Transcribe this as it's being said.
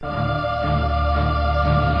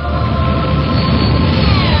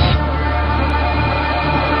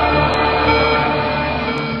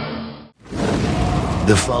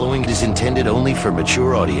The following is intended only for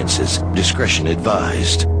mature audiences. Discretion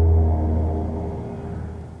advised.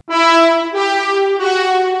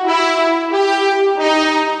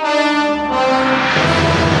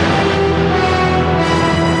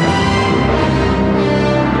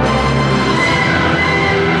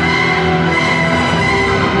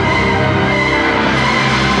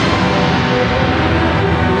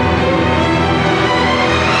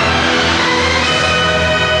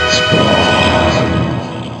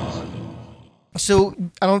 So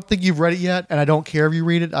I don't think you've read it yet, and I don't care if you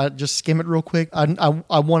read it. I just skim it real quick. I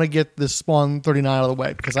want to get this Spawn 39 out of the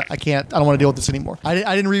way because I don't want to deal with this anymore. I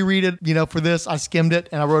didn't reread it, for this. I skimmed it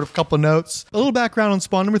and I wrote a couple of notes. A little background on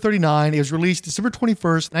Spawn number 39. It was released December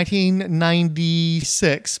 21st,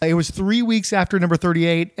 1996. It was 3 weeks after number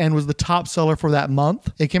 38 and was the top seller for that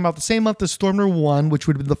month. It came out the same month as Storm number 1, which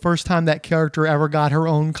would be the first time that character ever got her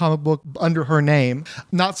own comic book under her name.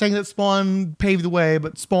 Not saying that Spawn paved the way,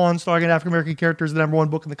 but Spawn starring an African-American character is the number one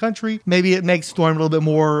book in the country. Maybe it makes Storm a little bit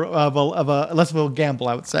more of a less of a gamble,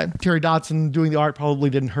 I would say. Terry Dodson doing the art probably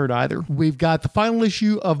didn't hurt either. We've got the final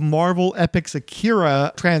issue of Marvel Epic's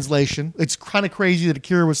Akira translation. It's kind of crazy that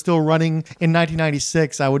Akira was still running in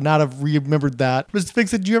 1996. I would not have remembered that. Mr.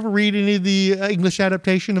 Fix, did you ever read any of the English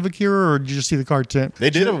adaptation of Akira, or did you just see the cartoon? They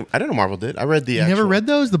did. I didn't know Marvel did. I read the You never read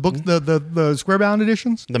those? The book, the square-bound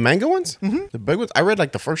editions? The manga ones? Mm-hmm. The big ones? I read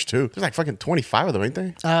like the first two. There's like fucking 25 of them, ain't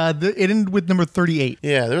they? It ended with number 38.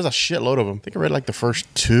 Yeah, there was a shitload of them. I think I read like the first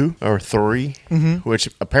 2 or 3, which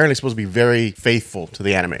apparently is supposed to be very faithful to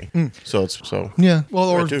the anime. So Yeah, well,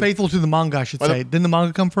 or faithful to the manga, I should say. Didn't the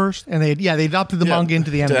manga come first? And they adopted the manga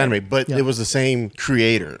into the anime. But it was the same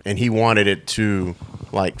creator, and he wanted it to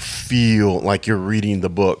like feel like you're reading the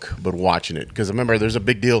book but watching it. Because remember, there's a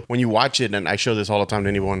big deal when you watch it, and I show this all the time to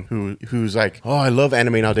anyone who's like, oh, I love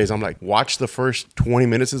anime nowadays. I'm like, watch the first 20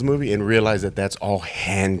 minutes of this movie and realize that that's all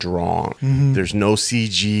hand drawn. There's no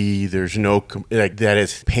CG. There's no that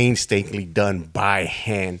is painstakingly done by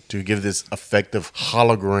hand to give this effect of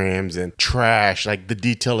holograms and trash. Like the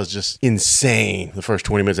detail is just insane. The first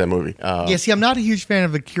 20 minutes of that movie. See, I'm not a huge fan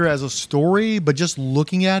of Akira as a story, but just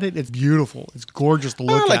looking at it, it's beautiful. It's gorgeous to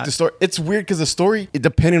look at. I like the story. It's weird because the story,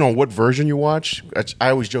 depending on what version you watch, I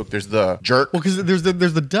always joke. There's the jerk. Well, because there's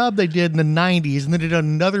the dub they did in the 90s, and then they did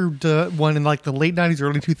another one in like the late 90s,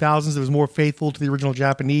 early 2000s that was more faithful to the original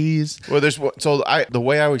Japanese. Well, the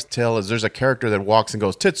way I always tell is there's a character that walks and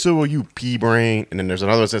goes, Tetsuo, you pea brain, and then there's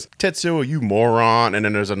another one that says, Tetsuo, you moron, and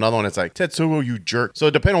then there's another one that's like, Tetsuo, you jerk. So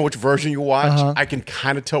depending on which version you watch, I can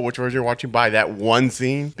kind of tell which version you're watching by that one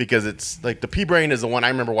scene, because it's like the pea brain is the one I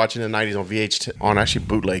remember watching in the 90s on on actually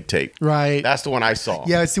bootleg tape. Right. That's the one I saw.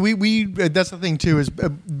 Yeah, see, we that's the thing too, is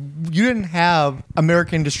you didn't have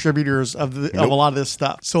American distributors of a lot of this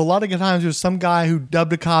stuff. So a lot of times there's some guy who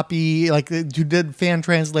dubbed a copy, like who did fan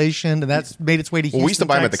translation, and that's made its way to Houston. Well, we used to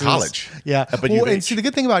buy them at the Texas. college. Yeah. And see, the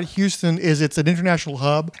good thing about Houston is it's an international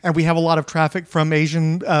hub, and we have a lot of traffic from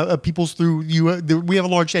Asian peoples through we have a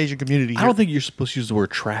large Asian community here. I don't think you're supposed to use the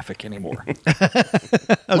word traffic anymore.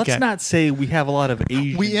 Okay. Let's not say we have a lot of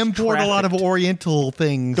Asian. We import a lot of Oriental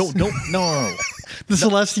things. No. The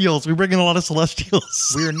Celestials. We bring in a lot of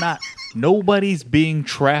Celestials. We're not. Nobody's being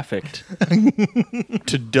trafficked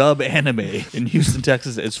to dub anime in Houston,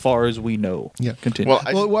 Texas, as far as we know. Yeah. Continue.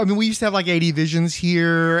 Well, I mean, we used to have like 80 Visions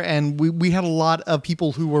here, and we had a lot of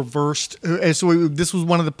people who were versed. And so this was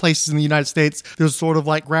one of the places in the United States that was sort of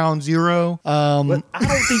like ground zero. But I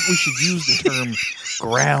don't think we should use the term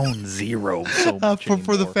ground zero so much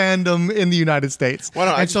for the fandom in the United States.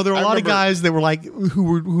 So there were a lot of guys that were like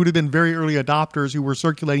who would have been very early adopters who were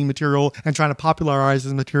circulating material and trying to popularize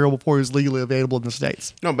this material before it was legally available in the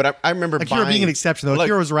States. No, but I remember Akira being an exception though.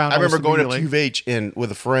 Akira was around. I remember going to QVH with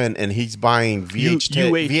a friend, and he's buying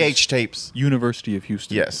VH tapes. University of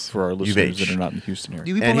Houston. Yes, for our listeners that are not in the Houston area.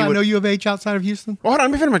 Do people not know U of H outside of Houston? Well, hold on,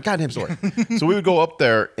 let me finish my goddamn story. So we would go up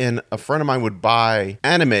there, and a friend of mine would buy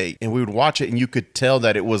anime, and we would watch it, and you could tell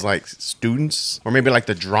that it was like students, or maybe like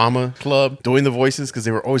the drama club doing the voices, because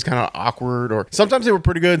they were always kind of awkward, or sometimes they were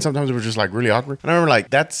pretty good, and sometimes they were just like really awkward. And I remember like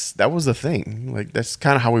that was the thing. Like that's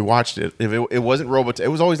kind of how we watched it. If it wasn't robots, it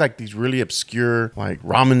was always like these really obscure like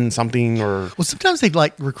ramen something, or well, sometimes they'd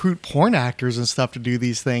like recruit porn actors and stuff to do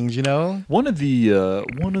these things, you know. One of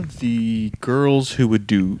the girls who would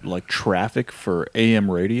do like traffic for AM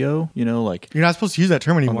radio, you know, like you're not supposed to use that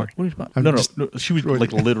term anymore. What are you talking about? No, she was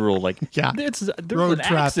like literal, like yeah, there's road an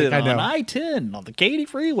traffic. accident on I-10 on the Katy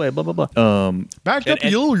Freeway, blah blah blah. Backed up to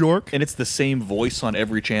New York, and it's the same voice on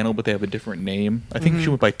every channel, but they have a different name. I think she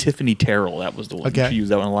went by Tiffany Terrell. That was the one she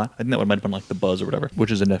used that one a lot. think that one might have been like The Buzz or whatever,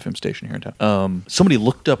 which is an FM station here in town. Somebody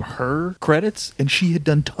looked up her credits, and she had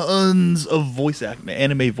done tons of voice acting,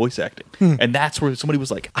 anime voice acting. And that's where somebody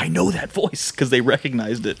was like, I know that voice, because they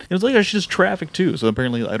recognized it. It was like, she's just Traffic too. So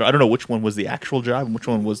apparently, I don't know which one was the actual job and which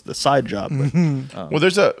one was the side job. But, well,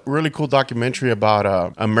 there's a really cool documentary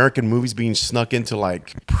about American movies being snuck into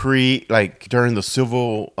during the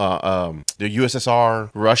the USSR,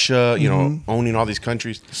 Russia, owning all these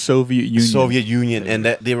countries. Soviet Union. And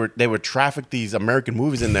that they would traffic these American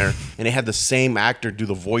movies in there, and they had the same actor do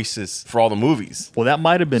the voices for all the movies. Well, that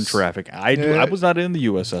might have been traffic. I was not in the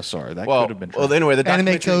USSR. That could have been traffic. Well, anyway, the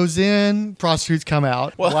anime goes in, prostitutes come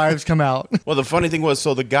out, wives come out. Well, the funny thing was,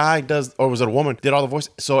 so the guy does, or was it a woman, did all the voice.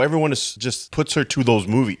 So everyone just puts her to those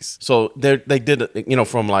movies. So they did,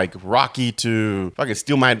 from like Rocky to fucking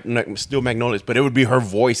Steel Magnolias, but it would be her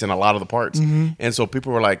voice in a lot of the parts. And so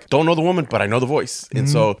people were like, don't know the woman, but I know the voice. And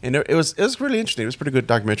so, it was really interesting. It was a pretty good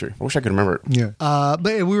documentary. I wish I could remember it. Yeah. But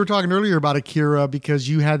we were talking earlier about Akira because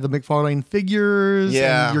you had the McFarlane figures.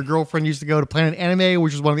 Yeah. And your girlfriend used to go to Planet Anime,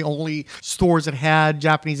 which was one of the only stores that had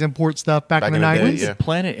Japanese import stuff back in the 90s. Yeah.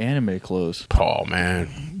 Planet Anime closed. Oh, man.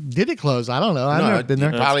 Did it close? I don't know. I've never been there.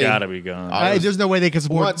 It's Probably- got to be gone. There's no way they can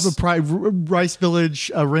support Once- the Rice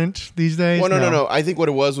Village rent these days. Well, no. I think what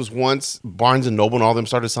it was once Barnes and Noble and all them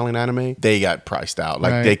started selling anime, they got priced out.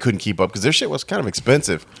 Like they couldn't keep up because their shit was kind of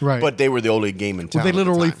expensive. Right. But they were the only game in town. Well, they at the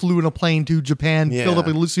literally time. flew in a plane to Japan, filled up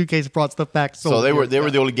a suitcase, brought stuff back. So they were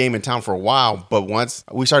the only game in town for a while. But once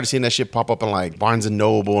we started seeing that shit pop up in like Barnes and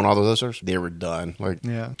Noble and all those other stores, they were done. Like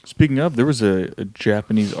Speaking of, there was a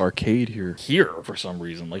Japanese arcade here for some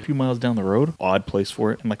reason, like a few miles down the road. Odd place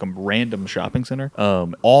for it, in like a random shopping center.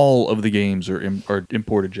 All of the games are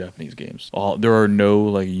imported Japanese games. There are no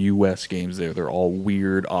like U.S. games there. They're all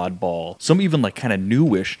weird, oddball. Some even like kind of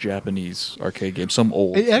newish Japanese arcade games. Some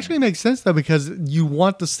old. It actually makes sense though because you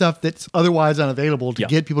want the stuff that's otherwise unavailable to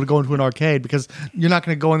get people to go into an arcade because you're not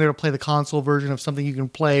going to go in there to play the console version of something you can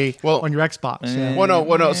play on your Xbox.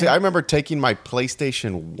 Well, no. See, I remember taking my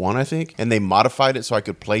PlayStation 1, I think, and they modified it so I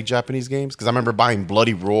could play Japanese games because I remember buying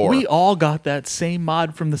Bloody Roar. We all got that same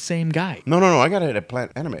mod from the same guy. No. I got it at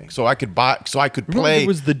Planet Anime, so I could play. It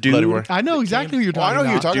was the dude. Bloody Roar. I know exactly who you're talking about. I know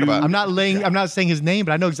who you're talking about. I'm not saying his name,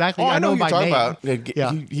 but I know exactly. I know him who you're by talking name. about.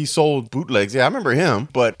 Yeah. He sold bootlegs. Yeah, I remember him.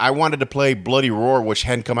 But I wanted to play Bloody Roar, which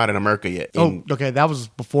hadn't come out in America yet. Okay, that was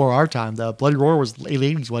before our time. The Bloody Roar was late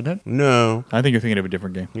 80s, wasn't it? No. I think you're thinking of a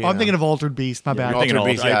different game. Oh, I'm thinking of Altered Beast. My bad. Altered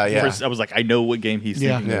Beast, yeah. First, I was like, I know what game he's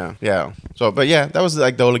thinking of. Yeah. So, but yeah, that was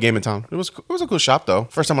like the only game in town. It was a cool shop though.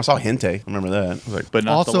 First time I saw Hente, I remember that. I was like, But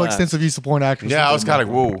not Also, the last. extensive use of porn actors. yeah, I was kind of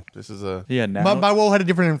like, whoa, this is a. Yeah, now, My woe had a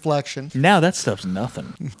different inflection. now that stuff's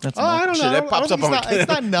nothing. That's I don't nothing. know. Shit, that pops up on it's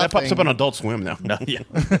not nothing. that pops up on Adult Swim now. No, yeah.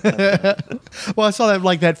 Well, I saw that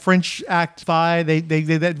like that French Act 5. They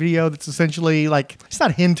did that video that's essentially like it's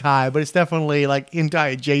not hentai, but it's definitely like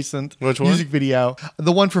hentai adjacent. Which one? Music video.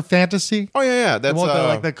 The one for fantasy. Oh yeah, The that's one with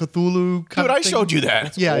like the Cthulhu. Kind dude. of I thing. showed you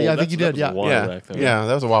that. Yeah, I think you did. That was a Yeah. while back, though. Yeah,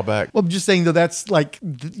 that was a while back. Well, I'm just saying though that's like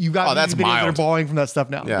you got that's music videos that are mild. borrowing from that stuff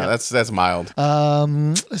now. Yeah, that's mild.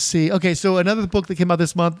 Let's see. Okay, so another book that came out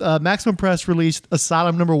this month, Maximum Press released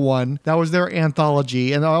Asylum #1. That was their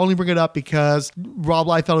anthology, and I only bring it up because Rob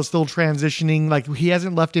Liefeld is still transitioning. Like he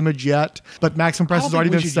hasn't left Image yet, but Maximum Press has already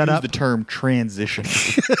been set up. The term transition.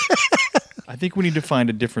 I think we need to find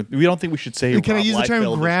a different. We don't think we should say. Can I Rob use the term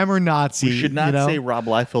Liefeld is- grammar Nazi? We should not you know? say Rob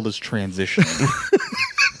Liefeld is transitioning.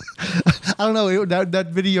 I don't know. That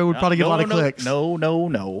video would probably get a lot of clicks.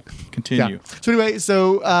 No. Continue. Yeah. So anyway,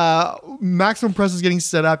 Maximum Press is getting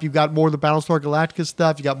set up. You've got more of the Battlestar Galactica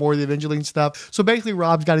stuff. You got more of the Evangeline stuff. So basically,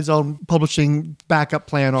 Rob's got his own publishing backup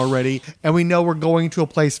plan already, and we know we're going to a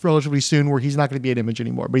place relatively soon where he's not going to be at Image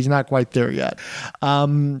anymore, but he's not quite there yet.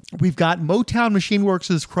 We've got Motown Machine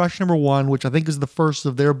Works' Crush #1, which I think is the first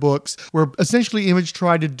of their books, where essentially Image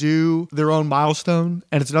tried to do their own milestone,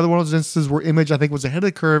 and it's another one of those instances where Image, I think, was ahead of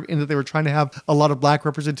the curve in that they were trying to have a lot of black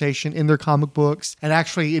representation in their comic books and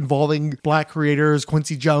actually involving black creators,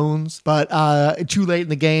 Quincy Jones, but too late in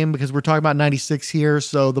the game because we're talking about 96 here,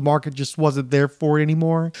 so the market just wasn't there for it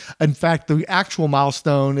anymore. In fact, the actual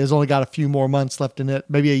milestone has only got a few more months left in it,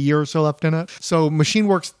 maybe a year or so left in it. So Machine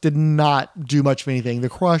Works did not do much of anything. The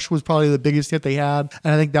Crush was probably the biggest hit they had,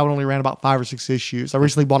 and I think that one only ran about 5 or 6 issues. I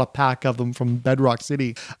recently bought a pack of them from Bedrock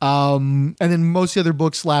City. And then most of the other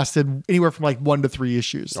books lasted anywhere from like 1 to 3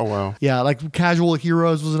 issues. Oh, wow. Yeah. Yeah, like Casual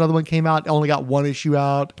Heroes was another one came out. Only got one issue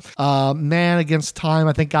out. Man Against Time,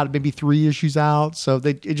 I think, got maybe 3 issues out. So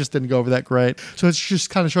it just didn't go over that great. So it's just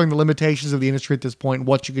kind of showing the limitations of the industry at this point,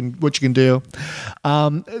 what you can do.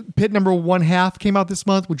 Pit number 1/2 came out this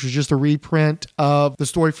month, which was just a reprint of the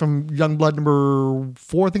story from Youngblood number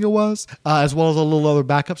 4, I think it was, as well as a little other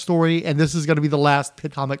backup story. And this is going to be the last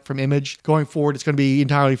Pit comic from Image. Going forward, it's going to be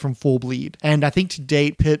entirely from Full Bleed. And I think to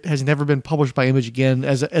date, Pit has never been published by Image again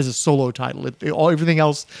as a solo title. Everything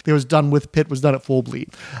else that was done with Pit was done at Full Bleed.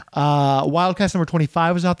 Wildcats number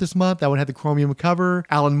 25 was out this month. That one had the chromium cover.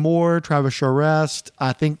 Alan Moore, Travis Charest.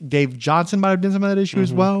 I think Dave Johnson might have done some of that issue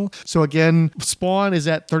as well. So again, Spawn is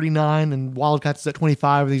at 39 and Wildcats is at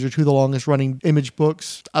 25. These are 2 of the longest running Image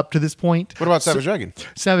books up to this point. What about Savage Dragon?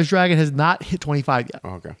 Savage Dragon has not hit 25 yet.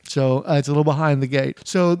 Oh, okay. So it's a little behind the gate.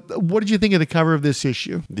 So what did you think of the cover of this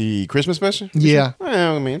issue? The Christmas special? Yeah.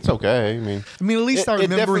 Well, I mean, it's okay. At least I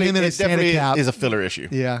remember him in a Santa cap. Is a filler issue.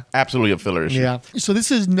 Yeah. Absolutely a filler issue. Yeah. So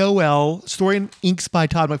this is Noel. Story and inks by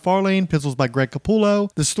Todd McFarlane. Pencils by Greg Capullo.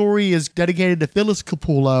 The story is dedicated to Phyllis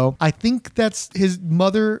Capullo. I think that's his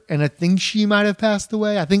mother, and I think she might have passed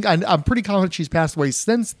away. I'm pretty confident she's passed away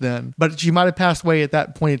since then, but she might have passed away at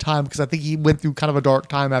that point in time because I think he went through kind of a dark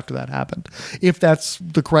time after that happened. If that's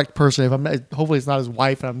the correct person, hopefully it's not his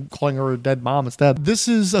wife, and I'm calling her a dead mom instead. This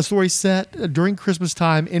is a story set during Christmas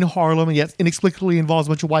time in Harlem, and yet inexplicably involves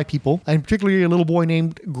a bunch of white people, and particularly a little boy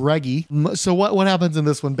named Greggy. So what happens in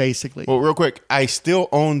this one basically? Well, real quick, I still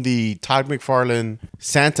own the Todd McFarlane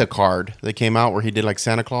Santa card that came out where he did like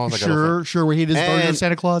Santa Claus. Sure, where he did his version of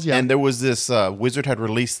Santa Claus. Yeah, and there was this Wizard had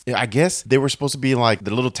released. I guess they were supposed to be like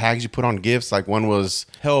the little tags you put on gifts. Like one was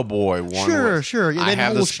Hellboy. One Sure. Yeah, I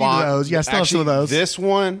have the Spawn. Yeah, still have some of those. This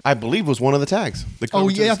one, I believe, was one of the tags.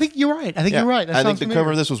 I think you're right. You're right. I think the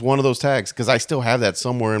cover of this was one of those tags because I still have that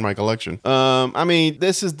somewhere in my collection. I mean,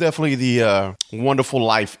 this is definitely the Wonderful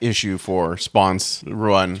Life issue for Spawn's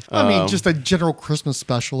run. Just a general Christmas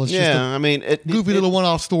special. It's just goofy little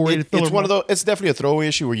one-off story. It's one of those. It's definitely a throwaway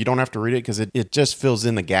issue where you don't have to read it because it just fills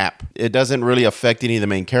in the gap. It doesn't really affect any of the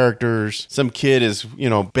main characters. Some kid is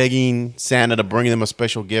begging Santa to bring them a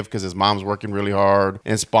special gift because his mom's working really hard,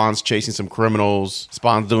 and Spawn's chasing some criminals.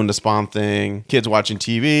 Spawn's doing the Spawn thing. Kid's watching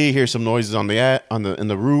TV, hears some noises in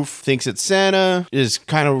the roof, thinks it's Santa, is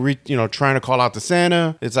kind of trying to call out to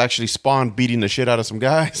Santa. It's actually Spawn beating the shit out of some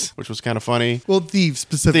guys, which was kind of funny. Well, thieves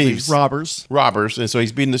specifically. Robbers. And so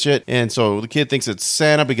he's beating the shit. And so the kid thinks it's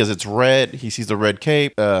Santa because it's red. He sees the red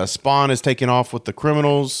cape. Spawn is taking off with the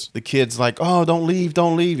criminals. The kid's like, oh, don't leave.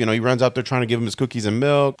 He runs out there trying to give him his cookies and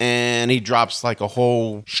milk. And he drops like a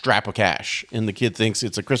whole strap of cash. And the kid thinks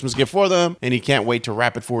it's a Christmas gift for them. And he can't wait to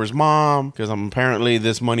wrap it for his mom because apparently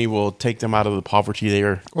this money will take them out of the poverty they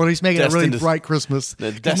are. Or at least make it a really bright Christmas.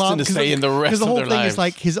 They're destined to stay in the rest of their lives. Because the whole thing is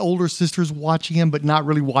like his older sister's watching him, but not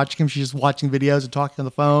really watching him. She's just watching videos and talking on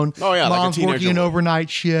the phone. Oh, yeah. Mom's like working an overnight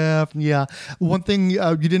shift. Yeah. One thing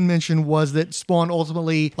you didn't mention was that Spawn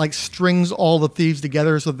ultimately strings all the thieves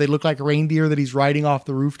together so that they look like reindeer that he's riding off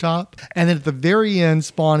the rooftop. And then at the very end,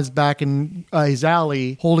 Spawn is back in his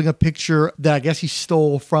alley holding a picture that I guess he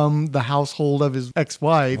stole from the household of his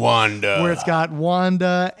ex-wife. Wanda. Where it's got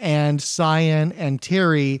Wanda and Cyan and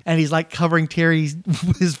Terry, and he's covering Terry's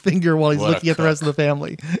his finger while he's looking at the rest of the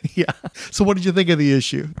family. Yeah. So what did you think of the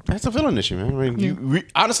issue? That's a villain issue, man. I mean,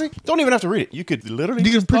 honestly, don't even have to read it. You could literally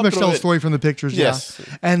pretty much tell the story from the pictures. Yes.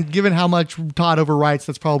 Yeah. And given how much Todd overwrites,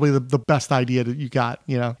 that's probably the best idea that you got,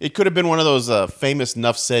 It could have been one of those famous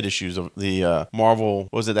Nuff Said issues of the Marvel,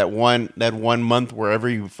 what was it, that one month where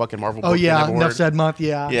every fucking Marvel book Nuff Said month,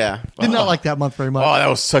 yeah. Yeah. Did not like that month very much. Oh, that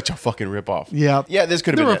was such a fucking ripoff. Yeah. Yeah, this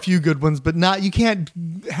could have been There were a few good ones, but you can't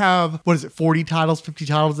have, 40 titles, 50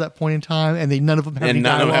 titles at that point in time, and none of them have any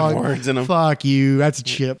dialogue. None of them have words in them. Fuck you. That's a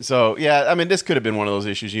chip. So, yeah, I mean, this could have been one of those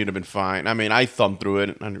issues. You'd have been fine. I mean, I thumbed through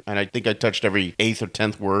it, and I think I touched every 8th or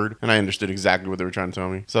 10th word, and I understood exactly what they were trying to tell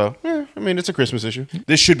me. So, yeah, I mean, it's a Christmas issue.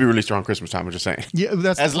 This should be released around Christmas time, I'm just saying. Yeah,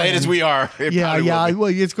 that's as late as we are. Yeah.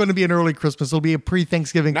 Well, it's going to be an early Christmas. It'll be a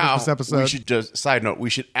pre-Thanksgiving Christmas episode. We should just, side note, we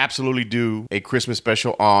should absolutely do a Christmas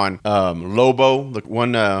special on Lobo, the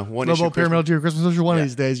one Lobo issue Paramilitary Christmas special one of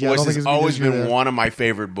these days. Yeah, which has always been one of my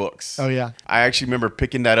favorite books. Oh, yeah. I actually remember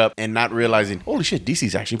picking that up and not realizing, holy shit,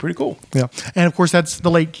 DC's actually pretty cool. Yeah. And of course, that's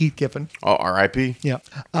the late Keith Giffen. Oh, R.I.P. Yeah.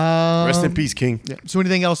 Rest in peace, King. Yeah. So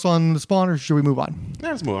anything else on the Spawn, or should we move on? Yeah,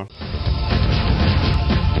 let's move on.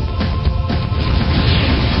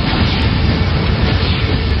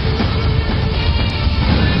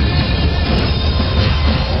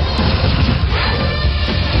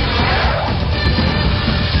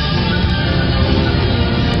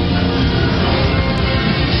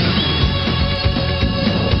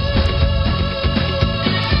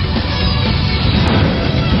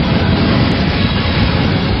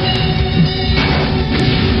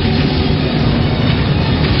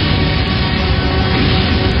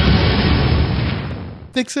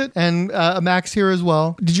 fix it, and Max here as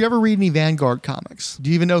well. Did you ever read any Vanguard comics? Do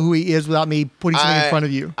you even know who he is without me putting something in front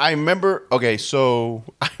of you? I remember. Okay, so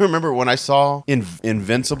I remember when I saw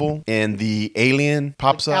Invincible and the alien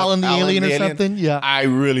pops up. Alan the alien or something. Yeah, I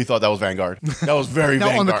really thought that was Vanguard. That was very now,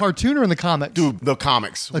 Vanguard. on the cartoon or in the comics? Dude, the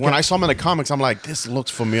comics. Okay. When I saw him in the comics, I'm like, this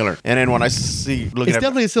looks familiar. And then when I see looking it's at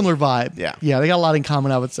definitely a similar vibe. Yeah. They got a lot in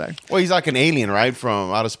common, I would say. well, he's like an alien, right,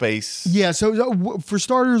 from outer space. Yeah. So for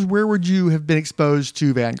starters, where would you have been exposed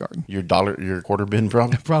to Vanguard? Your quarter bin,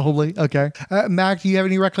 probably. Probably. Okay. Mac, do you have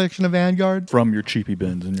any recollection of Vanguard? From your cheapy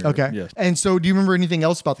bins. And your, Okay. Yes. And so, do you remember anything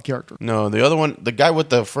else about the character? No, the other one, the guy with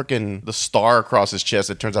the star across his chest,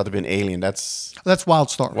 it turns out to be an alien. That's That's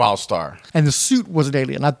Wildstar. Wildstar. And the suit was an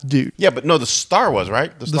alien, not the dude. Yeah, but no, the star was,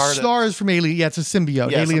 right? The star is from Alien. Yeah, it's a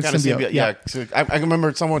symbiote. Yeah, Alien some kind symbiote. of symbiote. Yeah. So I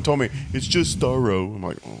remember someone told me, it's just Starro. I'm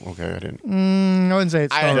like, oh, okay, I didn't. I wouldn't say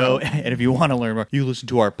it's I know. And if you want to learn more, you listen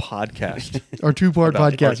to our podcast. Our two-part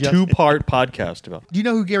podcast. Yes. Two-part podcast about. Do you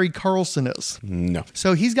know who Gary Carlson is? No.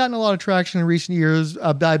 So he's gotten a lot of traction in recent years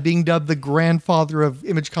by being dubbed the grandfather of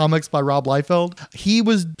Image Comics by Rob Liefeld. He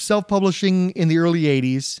was self-publishing in the early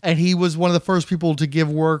 80s, and he was one of the first people to give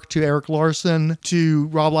work to Eric Larson, to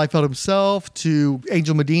Rob Liefeld himself, to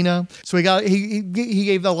Angel Medina. So he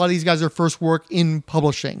gave a lot of these guys their first work in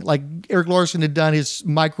publishing. Like Eric Larson had done his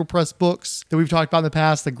micropress books that we've talked about in the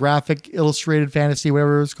past, the graphic illustrated fantasy,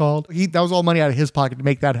 whatever it was called. That was all money out of his pocket to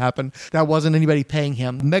make that happen. That wasn't anybody paying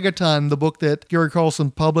him. Megaton, the book that Gary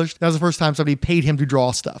Carlson published, that was the first time somebody paid him to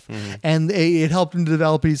draw stuff. And it helped him to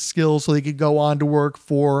develop his skills so he could go on to work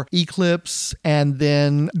for Eclipse and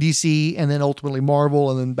then DC and then ultimately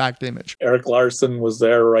Marvel and then back to Image. Eric Larson was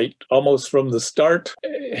there right almost from the start,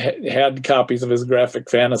 had copies of his graphic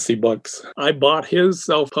fantasy books. I bought his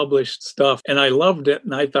self-published stuff and I loved it,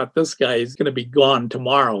 and I thought, this guy is going to be gone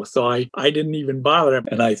tomorrow. So I didn't even bother him.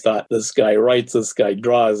 And I thought, this guy writes, this guy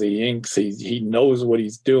draws, he inks, he knows what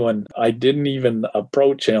he's doing. I didn't even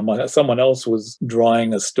approach him. Someone else was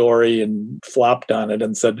drawing a story and flopped on it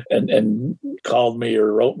and said, and called me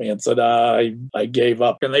or wrote me and said, I gave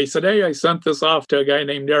up. And they said, hey, I sent this off to a guy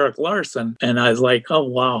named Eric Larson. And I was like, oh,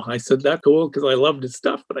 wow. I said, that's cool because I loved his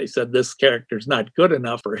stuff. But I said, this character's not good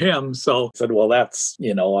enough for him. So I said, well, that's, a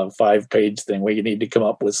 5-page thing. We need to come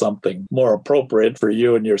up with something more appropriate for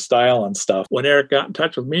you and your style and stuff. When Eric got in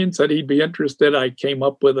touch with me and said he'd be interested, I came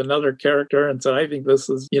up with another character and said, I think this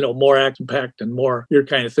is, more action-packed and more your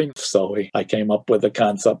kind of thing. So I came up with a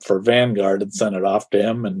concept for Vanguard and sent it off to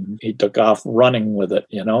him, and he took off running with it,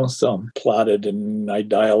 So plotted and I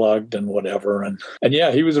dialogued and whatever. And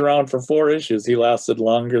yeah, he was around for 4 issues. He lasted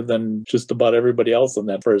longer than just about everybody else in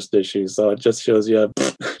that first issue. So it just shows you,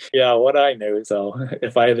 what I knew. So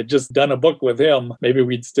if I had just done a book with him, maybe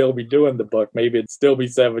we'd still be doing the book. Maybe it'd still be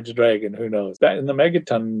Savage Dragon. Who knows? That in the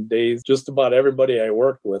Megaton days, just about everybody I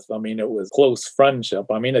worked with, it was close friendship.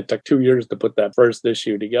 It took 2 years to put that first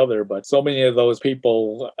issue together, but so many of those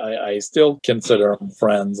people, I still consider them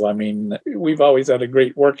friends. We've always had a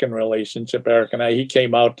great working relationship, Eric and I. He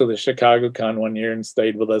came out to the Chicago Con one year and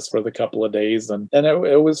stayed with us for the couple of days, and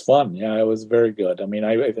it was fun. Yeah, it was very good.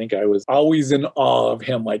 I think I was always in awe of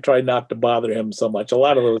him. I tried not to bother him so much. A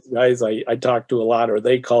lot of those guys I talked to a lot, or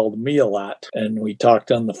they called me a lot, and we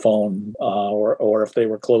talked on the phone, or if they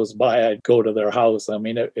were close by, I'd go to their house.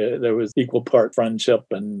 There was equal part friendship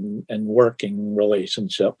and working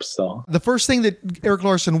relationship. So the first thing that Eric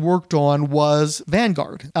Larson worked on was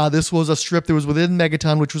Vanguard. This was a strip that was within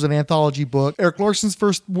Megaton, which was an anthology book. Eric Larson's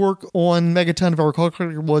first work on Megaton, if I recall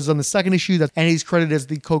correctly, was on the second issue, and he's credited as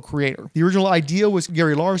the co-creator. The original idea was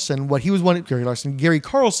Gary Larson. Gary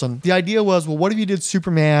Carlson. The idea was, well, what if you did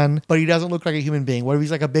Superman, but he doesn't look like a human being? What if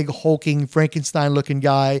he's like a big hulking Frankenstein-looking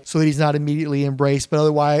guy, so that he's not immediately embraced, but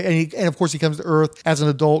otherwise, and of course he comes to Earth as an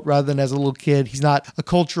adult rather than as a little kid. He's not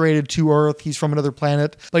acculturated to Earth. He's from another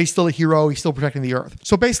planet, but he's still a hero. He's still protecting the Earth.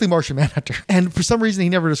 So basically Martian Manhunter. And for some reason, he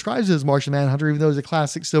never describes it as Martian Manhunter, even though he's a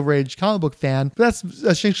classic Silver Age comic book fan. But that's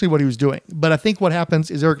essentially what he was doing. But I think what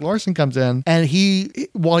happens is Eric Larson comes in, and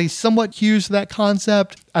while he's somewhat cues to that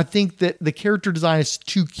concept, I think that the character design is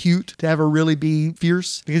too cute to ever really be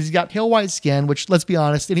fierce, because he's got pale white skin, which, let's be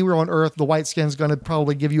honest, anywhere on Earth, the white skin is going to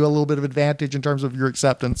probably give you a little bit of advantage in terms of your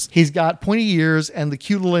acceptance. He's got pointy ears and the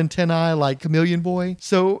cute little antennae like Chameleon Boy.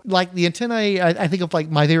 So like the antennae, I think of like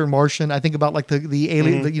My Favorite Martian. I think about like the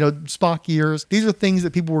alien, Spock ears. These are things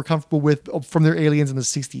that people were comfortable with from their aliens in the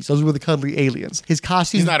 60s. Those were the cuddly aliens. His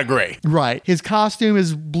costume... He's not a gray. Right. His costume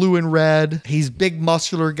is blue and red. He's big,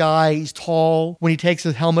 muscular guy. He's tall. When he takes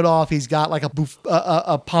his helmet off. He's got like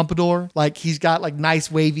a pompadour. Like he's got like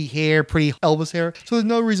nice wavy hair, pretty Elvis hair. So there's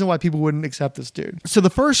no reason why people wouldn't accept this dude. So the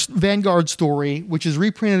first Vanguard story, which is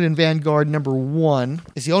reprinted in Vanguard #1,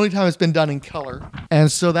 is the only time it's been done in color.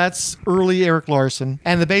 And so that's early Eric Larson.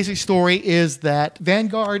 And the basic story is that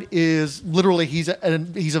Vanguard is literally, he's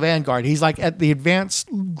a Vanguard. He's like at the advanced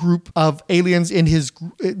group of aliens in his,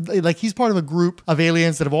 like he's part of a group of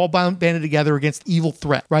aliens that have all banded together against evil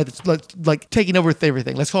threat, right? That's like taking over with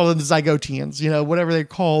everything. Let's call them the Zygotians, whatever they're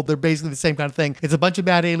called. They're basically the same kind of thing. It's a bunch of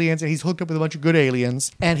bad aliens and he's hooked up with a bunch of good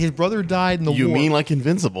aliens. And his brother died in the war. You mean like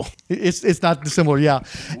Invincible? It's not dissimilar, yeah.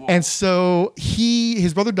 Whoa. And so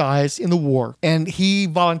his brother dies in the war and he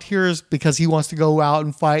volunteers because he wants to go out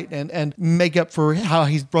and fight and make up for how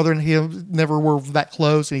his brother and him never were that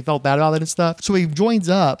close and he felt bad about it and stuff. So he joins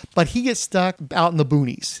up, but he gets stuck out in the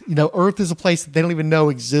boonies. Earth is a place that they don't even know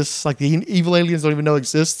exists. Like the evil aliens don't even know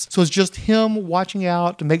exists. So it's just him watching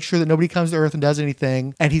out to make sure that nobody comes to Earth and does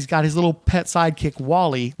anything. And he's got his little pet sidekick,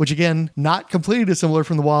 Wally, which again, not completely dissimilar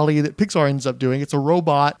from the Wally that Pixar ends up doing. It's a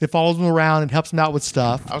robot that follows him around and helps him out with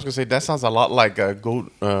stuff. I was going to say, that sounds a lot like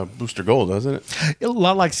Booster Gold, doesn't it? A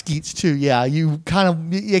lot like Skeets too, yeah. You kind of,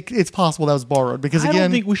 it's possible that was borrowed because again, I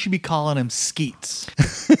don't think we should be calling him Skeets.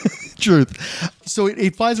 Truth. So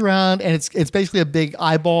it flies around and it's basically a big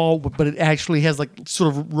eyeball, but it actually has like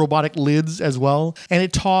sort of robotic lids as well. And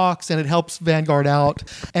it talks and it helps Vanguard out.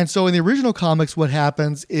 And so in the original comics, what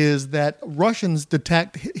happens is that Russians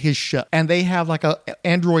detect his ship and they have like a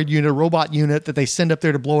android unit, a robot unit that they send up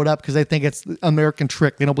there to blow it up because they think it's an American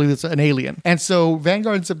trick. They don't believe it's an alien. And so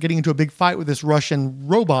Vanguard ends up getting into a big fight with this Russian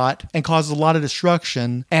robot and causes a lot of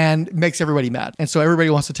destruction and makes everybody mad. And so everybody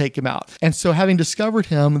wants to take him out. And so having discovered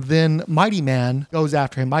him, then Mighty Man goes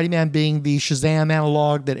after him. Mighty Man being the Shazam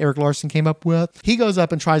analog that Eric Larson came up with. He goes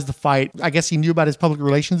up and tries to fight. I guess he knew about his public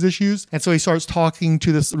relations issues. And so he starts talking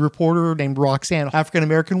to this reporter named Roxanne,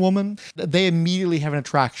 African-American woman. They immediately have an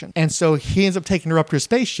attraction. And so he ends up taking her up to his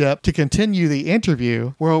spaceship to continue the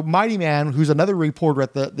interview where Mighty Man, who's another reporter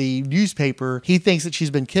at the newspaper, he thinks that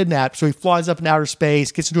she's been kidnapped. So he flies up in outer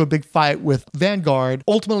space, gets into a big fight with Vanguard,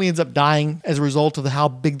 ultimately ends up dying as a result of how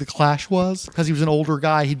big the clash was because he was an older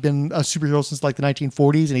guy. He'd been a superhero since like the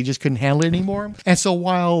 1940s and he just couldn't handle it anymore. And so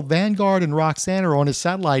while Vanguard and Roxanne are on his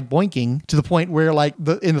satellite boinking to the point where like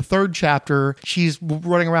in the third chapter, she's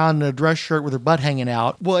running around in a dress shirt with her butt hanging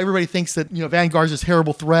out. Well, everybody thinks that, Vanguard's this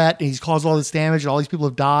terrible threat and he's caused all this damage and all these people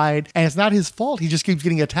have died. And it's not his fault. He just keeps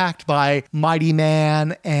getting attacked by Mighty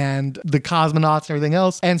Man and the cosmonauts and everything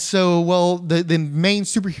else. And so, well, the main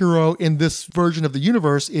superhero in this version of the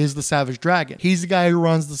universe is the Savage Dragon. He's the guy who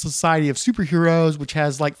runs the Society of Superheroes, which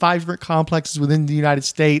has like 5 different complexes within the United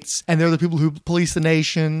States. And they're the people who police the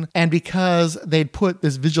nation. And because they'd put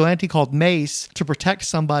this vigilante called Mace to protect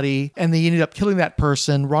somebody and they ended up killing that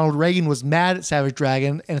person, Ronald Reagan was mad at Savage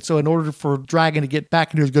Dragon. And so in order for Dragon to get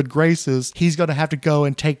back into his good graces, he's going to have to go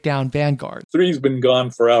and take down Vanguard. 3's been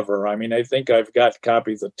gone forever. I mean, I think I've got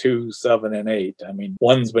copies of 2, 7, and 8. I mean,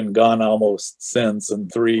 1's been gone almost since,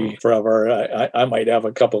 and 3 forever. I might have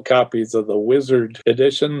a couple copies of the Wizard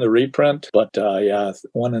edition, the reprint, but yeah,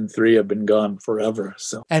 1 and 3 have been gone forever.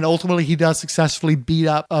 So, and ultimately, he does successfully beat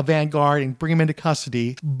up Vanguard and bring him into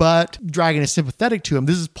custody. But Dragon is sympathetic to him.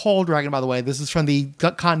 This is Paul Dragon, by the way. This is from the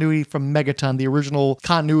continuity from Megaton, the original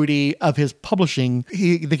continuity of his publishing.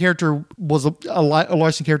 The character was a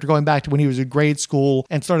Larson character going back to when he was in grade school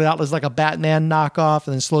and started out as like a Batman knockoff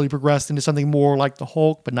and then slowly progressed into something more like the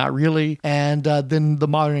Hulk, but not really. And then the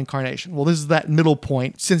modern incarnation. Well, this is that middle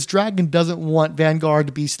point. Since Dragon doesn't want Vanguard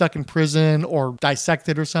to be stuck in prison or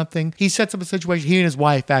dissected or something, he sets up a situation. He and his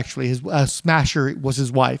wife, actually, his Smasher was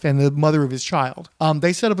his wife and the mother of his child.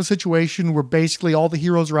 They set up a situation where basically all the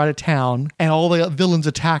heroes are out of town and all the villains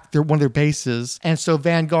attack one of their bases. And so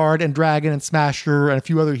Vanguard and Dragon and Smasher and a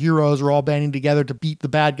few other heroes are all banding together to beat the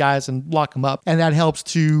bad guys and lock them up. And that helps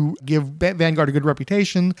to give Vanguard a good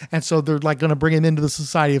reputation. And so they're like going to bring him into the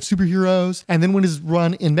Society of Superheroes. And then when his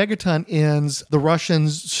run in Megaton ends, the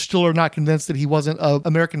Russians still are not convinced that he wasn't an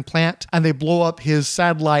American plant. And they blow up his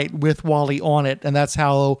satellite with Wally on it. And that's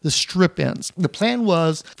how the strip ends. The plan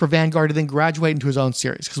was for Vanguard to then graduate into his own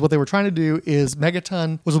series. Because what they were trying to do is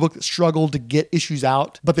Megaton was a book that struggled to get issues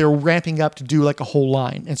out, but they were ramping up to do like a whole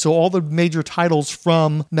line. And so all the major titles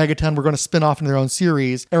from Megaton were going to spin off in their own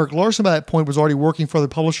series. Eric Larson by that point was already working for other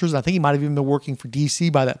publishers. And I think he might have even been working for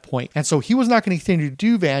DC by that point. And so he was not going to continue to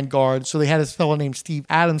do Vanguard. So they had this fellow named Steve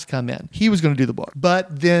Adams come in. He was going to do the book.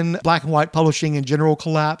 But then Black and White Publishing in general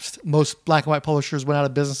collapsed. Most Black and White publishers went out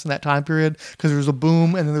of business in that time period because there's a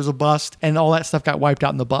boom and then there's a bust, and all that stuff got wiped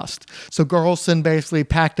out in the bust. So Carlson basically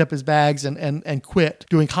packed up his bags and quit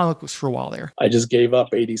doing comic books for a while there. I just gave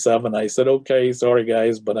up 87. I said, okay, sorry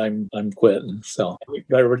guys, but I'm quitting. So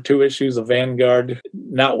there were 2 issues of Vanguard,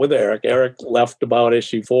 not with Eric. Eric left about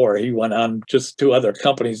issue 4. He went on just to other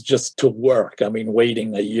companies just to work. I mean,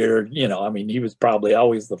 waiting a year, he was probably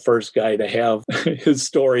always the first guy to have his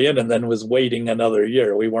story in and then was waiting another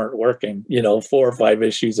year. We weren't working, 4 or 5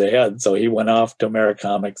 issues ahead. So he went off to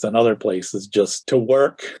Americomics and other places just to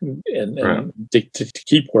work and to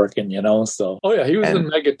keep working, So, he was in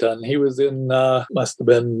Megaton. He was in, must have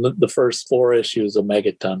been the first 4 issues of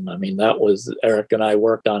Megaton. I mean, that was, Eric and I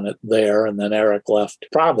worked on it there, and then Eric left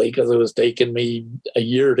probably because it was taking me a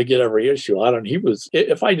year to get every issue out. And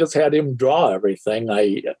if I just had him draw everything,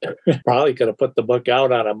 I probably could have put the book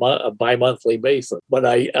out on a bi-monthly basis. But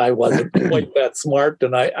I wasn't quite that smart.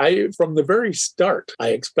 And I from the very start, I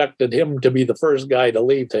expected him to be the first guy to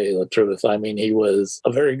leave, to tell you the truth. I mean, he was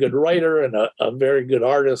a very good writer and a very good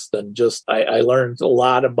artist. And just, I learned a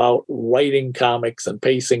lot about writing comics and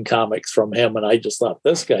pacing comics from him. And I just thought,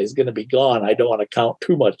 this guy's going to be gone. I don't want to count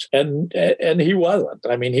too much. And he wasn't.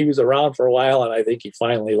 I mean, he was around for a while, and I think he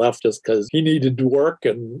finally left us because he needed to work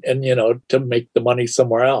and to make the money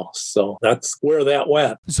somewhere else. So that's where that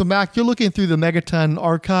went. So Mac, you're looking through the Megaton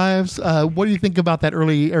archives. What do you think about that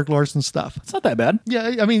early Eric Larson stuff? It's not that bad.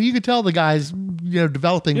 Yeah, I mean, you could tell the guy's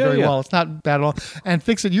developing very well. It's not bad at all. And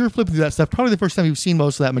Fix It, you were flipping through that stuff. Probably the first time you've seen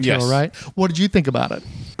most of that material, right? What did you think about it?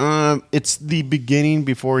 It's the beginning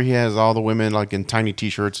before he has all the women like in tiny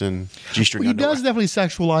t-shirts and G-string underwear. He does definitely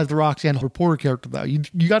sexualize the Roxanne reporter character, though. You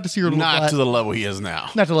got to see her little not butt. to the level he is now.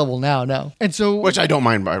 Not to the level now, no. And so, which I don't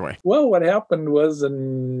mind, by the way. Well, what happened was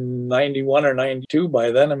in 91 or 92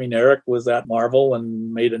 by then, I mean, Eric was at Marvel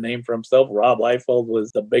and made a name for himself. Rob Liefeld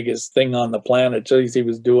was the biggest thing on the planet. He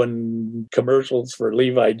was doing commercials for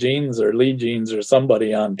Levi Jeans or Lee Jeans or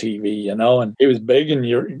somebody on TV, and he was big, and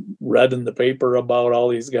you read in the paper about all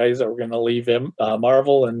these guys that were going to leave him,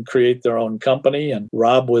 Marvel, and create their own company. And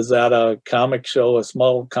Rob was at a comic show, a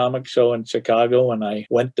small comic show in Chicago, and I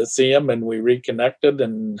went to see him, and we reconnected,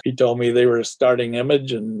 and he told me they were starting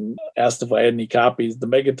Image and asked if I had any copies. The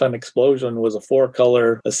Megaton Explosion was a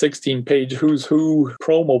 4-color, a 16-page Who's Who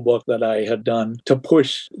promo book that I had done to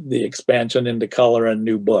push the expansion into color and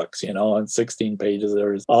new books, on 16 pages.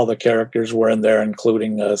 All the characters were in there,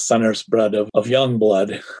 including a center spread of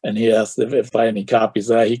Youngblood. And he asked if I had any copies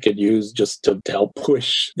that he could use just to help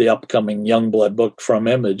push the upcoming Youngblood book from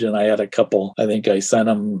Image. And I had a couple. I think I sent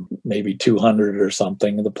him maybe 200 or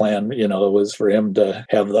something. The plan, it was for him to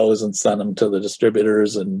have those and send them to the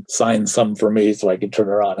distributors and sign some for me so I could turn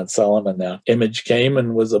around and sell them. And that Image came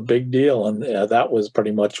and was a big deal. And that was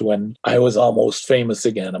pretty much when I was almost famous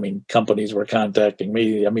again. I mean, companies were contacting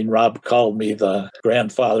me. I mean, Rob called me the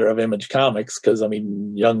grandfather of Image Comics because,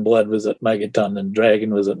 Youngblood was at Megaton and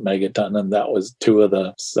Dragon was at Megaton, and that was 2 of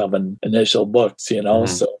the 7 initial books,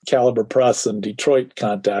 So Caliber Press in Detroit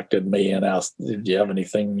contacted me and asked, did you have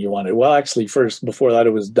anything you wanted? Well, actually, first, before that,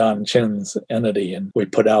 it was Don Chin's Entity, and we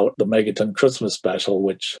put out the Megaton Christmas Special,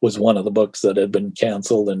 which was one of the books that had been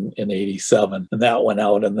canceled in 87, and that went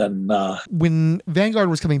out. And then when Vanguard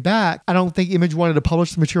was coming back, I don't think Image wanted to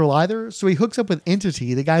publish the material either, so he hooks up with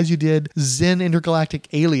Entity, the guys who did Zen Intergalactic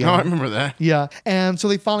Alien. Oh, I remember that. Yeah, and so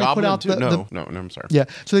they finally Goblin put out No, I'm sorry. Yeah,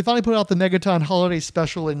 so they finally put out the Megaton Holiday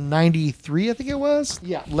Special in 93, I think it was.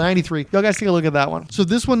 Yeah, 93. Y'all guys take a look at that one. So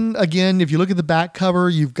this one, again, if you look at the back cover,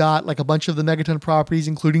 you've got like a bunch of the Megaton properties,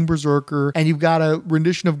 including Berzerker, and you've got a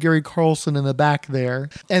rendition of Gary Carlson in the back there.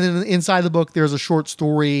 And then inside the book, there's a short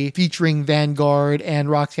story featuring Vanguard and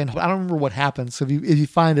Roxanne. I don't remember what happens, so if you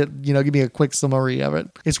find it, give me a quick summary of it.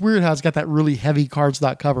 It's weird how it's got that really heavy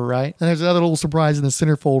cardstock cover, right? And there's another little surprise in the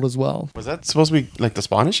centerfold as well. Was that supposed to be like the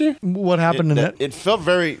Spawn issue? What happened in it? It felt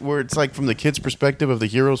very, where it's like from the kid's perspective of the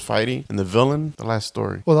heroes fighting and the villain, the last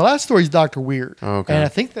story. Well, the last story is Dr. Weird. Oh, okay. And I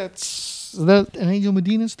think is that an Angel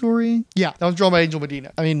Medina story? Yeah, that was drawn by Angel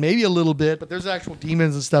Medina. I mean, maybe a little bit, but there's actual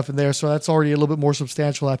demons and stuff in there, so that's already a little bit more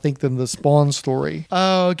substantial, I think, than the Spawn story.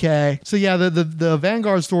 Oh, okay. So yeah, the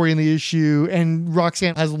Vanguard story in the issue, and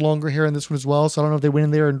Roxanne has longer hair in this one as well, so I don't know if they went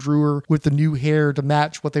in there and drew her with the new hair to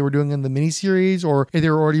match what they were doing in the miniseries, or if they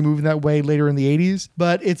were already moving that way later in the 80s.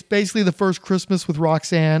 But it's basically the first Christmas with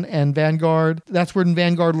Roxanne and Vanguard. That's when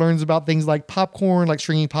Vanguard learns about things like popcorn, like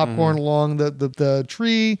stringing popcorn along the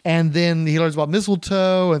tree, and then then he learns about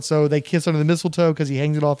mistletoe, and so they kiss under the mistletoe because he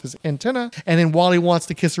hangs it off his antenna. And then Wally wants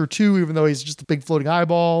to kiss her too, even though he's just a big floating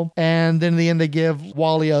eyeball. And then in the end, they give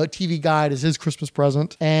Wally a TV guide as his Christmas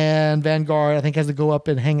present. And Vanguard, I think, has to go up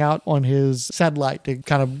and hang out on his satellite to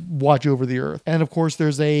kind of watch over the Earth. And of course,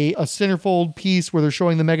 there's a centerfold piece where they're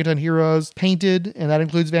showing the Megaton heroes painted, and that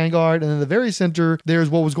includes Vanguard. And in the very center, there's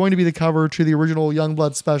what was going to be the cover to the original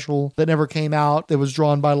Youngblood special that never came out, that was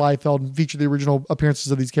drawn by Liefeld and featured the original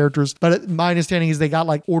appearances of these characters. But my understanding is they got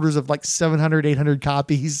like orders of like 700, 800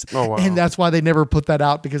 copies. Oh, wow. And that's why they never put that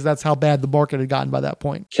out, because that's how bad the market had gotten by that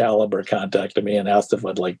point. Caliber contacted me and asked if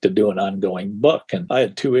I'd like to do an ongoing book. And I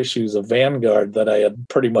had 2 issues of Vanguard that I had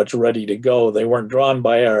pretty much ready to go. They weren't drawn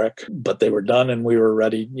by Eric, but they were done and we were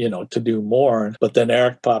ready, to do more. But then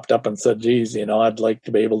Eric popped up and said, geez, I'd like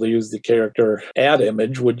to be able to use the character ad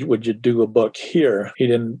image. Would you do a book here? He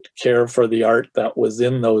didn't care for the art that was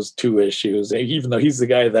in those 2 issues, even though he's the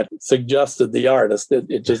guy that suggested the artist.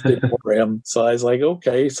 It just didn't work for him. So I was like,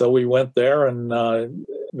 okay. So we went there and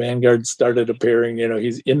Vanguard started appearing,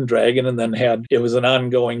 he's in Dragon, and then it was an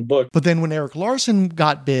ongoing book. But then when Eric Larson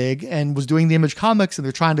got big and was doing the Image Comics and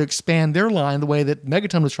they're trying to expand their line the way that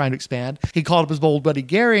Megaton was trying to expand, he called up his old buddy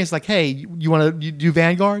Gary and it's like, hey, you want to do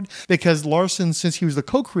Vanguard? Because Larson, since he was the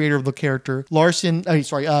co-creator of the character,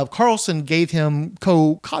 Carlson gave him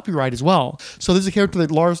co-copyright as well. So this is a character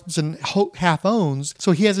that Larson half owns,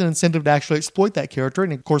 so he has an incentive to actually exploit that character.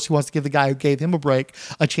 And of course, he wants to give the guy who gave him a break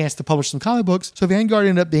a chance to publish some comic books. So Vanguard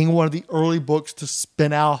ended up being one of the early books to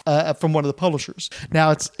spin out from one of the publishers.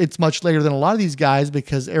 Now, it's much later than a lot of these guys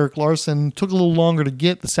because Eric Larson took a little longer to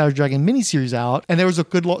get the Savage Dragon miniseries out, and there was a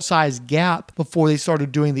good sized gap before they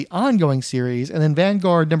started doing the ongoing series. And then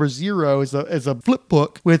Vanguard number 0 is a flip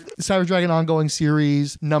book with Savage Dragon ongoing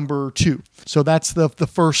series number 2. So that's the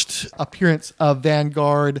first appearance of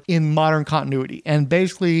Vanguard in modern continuity. And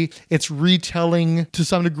basically, it's retelling to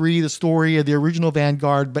some degree the story of the original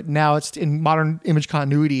Vanguard, but now it's in modern Image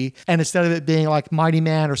continuity. And instead of it being like Mighty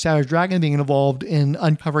Man or Savage Dragon being involved in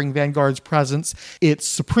uncovering Vanguard's presence, it's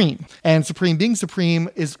Supreme. And Supreme, being Supreme,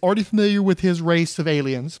 is already familiar with his race of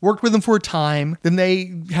aliens, worked with them for a time, then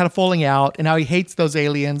they had a falling out, and now he hates those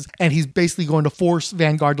aliens, and he's basically going to force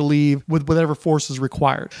Vanguard to leave with whatever force is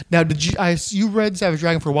required. Now, you read Savage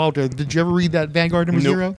Dragon for a while ago. Did you ever read that Vanguard number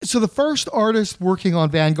 0? So the first artist working on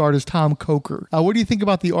Vanguard is Tom Coker. What do you think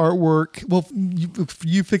about the artwork? Well,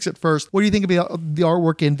 you fix it first. What do you think about the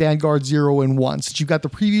artwork in Vanguard 0 and 1? Since you've got the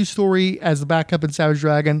preview story as the backup in Savage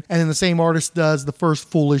Dragon, and then the same artist does the first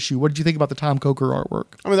full issue. What did you think about the Tom Coker artwork?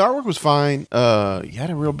 I mean, the artwork was fine. He had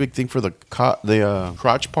a real big thing for the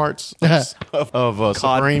crotch parts of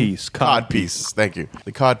Supreme. Cod piece. Thank you.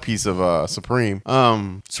 The cod piece of Supreme.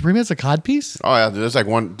 Supreme has a cod piece? Oh, yeah. There's like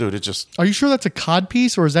one, dude, it just... Are you sure that's a cod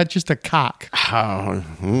piece, or is that just a cock?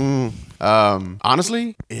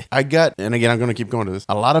 Honestly, I got, and again, I'm going to keep going to this,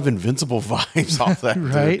 a lot of Invincible vibes off that.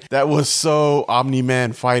 Right? Dude. That was so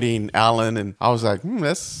Omni-Man fighting Alan, and I was like,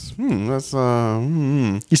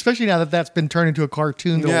 Especially now that that's been turned into a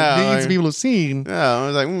cartoon that millions of people have seen. Yeah, I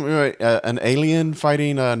was like, an alien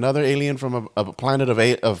fighting another alien from a planet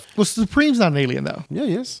of... Well, Supreme's not an alien, though. Yeah,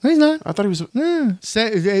 he is. No, he's not. I thought he was...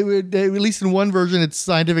 At least in one version, it's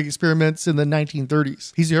scientific experiments in the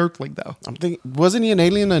 1930s. He's the Earthling, though. I'm thinking, wasn't he an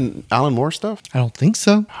alien in Alan Moore stuff? I don't think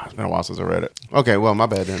so. It's been a while since I read it. Okay, well, my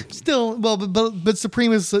bad then. Still, well, but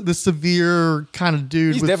Supreme is the severe kind of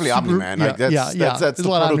dude. He's definitely Omni-Man. Like, that's the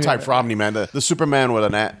prototype for Omni-Man. The Superman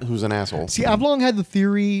with who's an asshole. See, I've long had the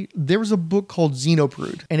theory. There was a book called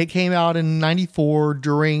Xenobrood, and it came out in '94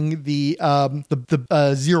 during the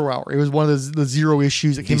 0 Hour. It was one of the 0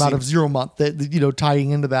 issues that came out of 0 Month that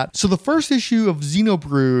tying into that. So the first issue of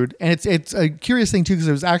Xenobrood, and it's a curious thing too because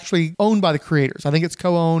it was actually owned by the creators. I think it's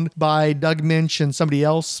co-owned by Doug Minch and somebody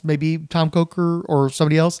else, maybe Tom Coker or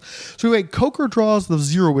somebody else. So anyway, Coker draws the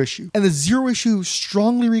 0 issue, and the 0 issue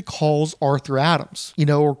strongly recalls Arthur Adams,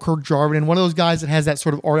 or Kirk Jarvin, and one of those guys that has that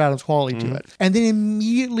sort of Art Adams quality to it. And then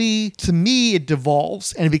immediately, to me, it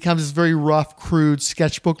devolves and it becomes this very rough, crude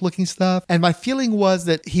sketchbook looking stuff. And my feeling was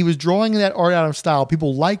that he was drawing in that Art Adams style.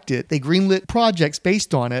 People liked it. They greenlit projects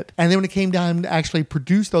based on it. And then when it came down to actually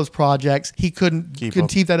produce those projects, he couldn't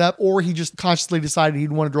keep that up, or he just consciously decided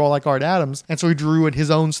he'd want to draw like Art Adams. And so he drew in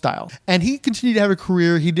his own style. And he continued to have a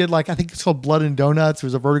career. He did I think it's called Blood and Donuts. There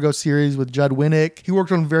was a Vertigo series with Judd Winnick. He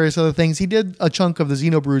worked on various other things. He did a chunk of the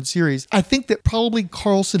Xenobrood series. I think that probably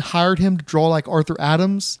Carlson hired him to draw like Arthur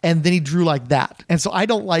Adams, and then he drew like that. And so I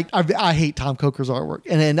hate Tom Coker's artwork.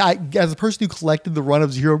 And as a person who collected the run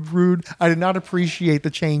of Xenobrood, I did not appreciate the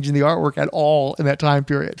change in the artwork at all in that time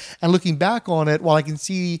period. And looking back on it, while I can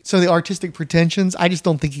see some of the artistic pretensions, I just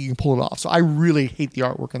don't think he can pull it off. So I really hate the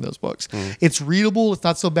artwork in those books. It's readable. It's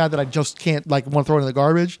not so bad that I just can't want to throw it in the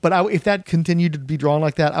garbage. But if that continued to be drawn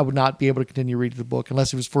like that, I would not be able to continue reading the book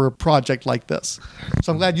unless it was for a project like this.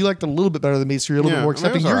 So I'm glad you liked it a little bit better than me. So you're a little bit more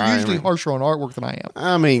accepting. You're usually harsher on artwork than I am.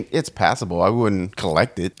 I mean, it's passable. I wouldn't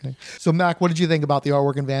collect it. Okay. So Mac, what did you think about the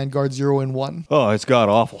artwork in Vanguard 0 and 1? Oh, it's god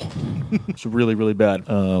awful. It's really, really bad.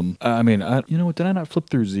 I mean, you know what? Did I not flip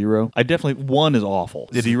through 0? I definitely 1 is awful.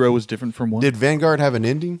 0 is different from 1. Did Vanguard have an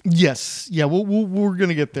ending? Yes. Yeah, we're going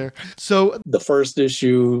to get there. So The first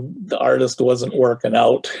issue, the artist wasn't working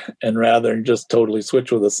out, and rather than just totally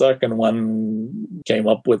switch with the second one, came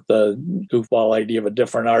up with the goofball idea of a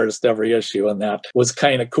different artist every issue, and that was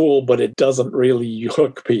kind of cool, but it doesn't really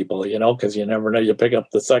hook people, because you never know. You pick up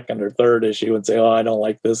the second or third issue and say, oh, I don't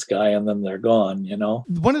like this guy, and then they're gone,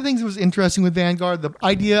 one of the things that was interesting with Vanguard, the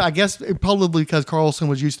idea, I guess probably because Carlson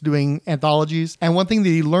was used to doing anthologies, and one thing that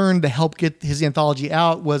he learned to help get his anthology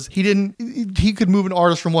out was he could move an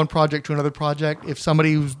artist from one project to another project. If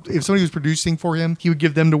somebody was producing for him, he would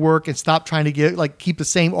give them to work and stop trying to keep the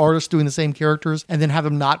same artist doing the same characters and then have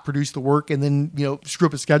them not produce the work and then screw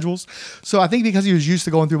up his schedules. So I think because he was used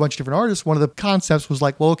to going through a bunch of different artists, one of the concepts was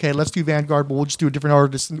like, well, okay, let's do Vanguard, but we'll just do a different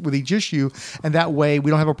artist with each issue, and that way we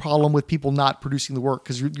don't have a problem with people not producing the work,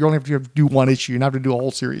 because you only have to do one issue, you don't have to do a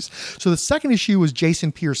whole series. So the second issue was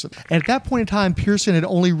Jason Pearson, and at that point in time, Pearson had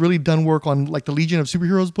only really done work on the Legion of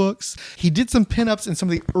Superheroes books. He did some pinups in some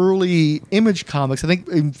of the early Image comics. I think,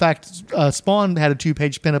 in fact, Spawn had a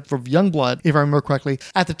 2-page pinup for Youngblood, if I remember correctly.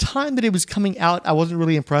 At the time that it was coming out, I wasn't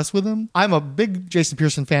really impressed with him. I'm a big Jason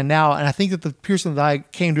Pearson fan now, and I think that the Pearson that I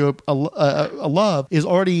came to a love is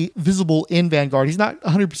already visible in Vanguard. He's not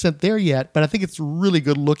 100% there yet, but I think it's really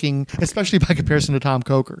good looking, especially by comparison to Tom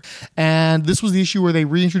Coker. And this was the issue where they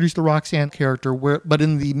reintroduced the Roxanne character, but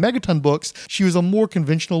in the Megaton books, she was a more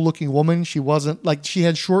conventional looking woman. She wasn't she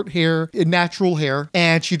had short hair, natural hair,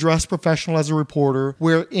 and she dressed professional as a reporter,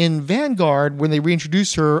 where in Vanguard, when they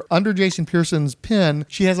reintroduced her under Jason Pearson's pen,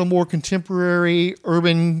 she has a more contemporary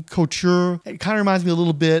urban couture. It kind of reminds me a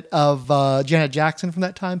little bit of Janet Jackson from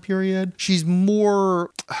that time period. She's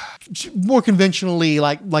more conventionally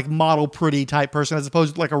like model pretty type person, as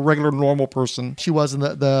opposed to a regular normal person she was in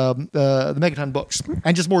the Megaton books,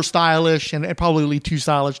 and just more stylish and probably too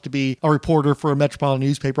stylish to be a reporter for a metropolitan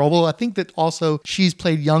newspaper. Although I think that also she's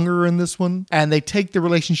played younger in this one, and they take the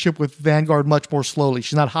relationship with Vanguard much more slowly.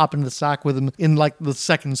 She's not hopping the sack with him in the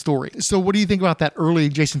second story. So what do you think about that early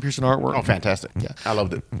Jason Pearson artwork? Oh, fantastic. Yeah. I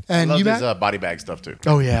loved it. And I you, loved Matt? his body bag stuff too.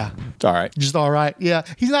 Oh yeah. It's all right. Just all right. Yeah.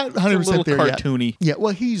 He's not 100% there yet. Cartoony. Yeah,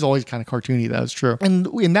 well, he's always kind of cartoony. That's true. And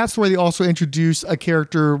in that story, they also introduce a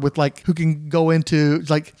character with who can go into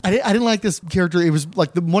I didn't like this character. It was one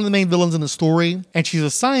of the main villains in the story, and she's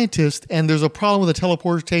a scientist, and there's a problem with a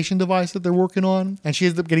teleportation device that they're working on, and she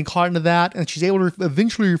ends up getting caught into that, and she's able to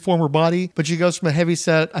eventually reform her body, but she goes from a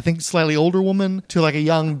heavyset, I think slightly older woman, to a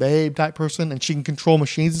young babe type person, and she can control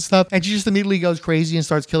machines and stuff, and she just immediately goes crazy and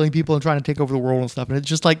starts killing people and trying to take over the world and stuff, and it's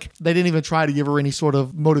just they didn't even try to give her any sort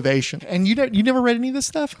of motivation. And you never read any of this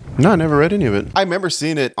stuff? No, I never read any of it. I remember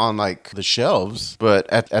seeing it on the shelves, but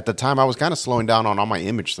at the time I was kind of slowing down on all my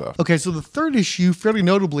Image stuff. Okay, so the third issue, fairly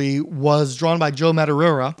notably, was drawn by Joe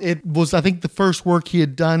Madureira. It was, I think, the first work he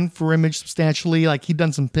had done for Image substantially. He'd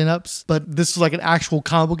done some pinups, but this was an actual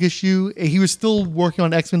comic book issue. He was still working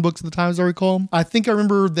on X-Men books at the time, as I recall. I think I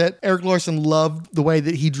remember that Eric Larson loved the way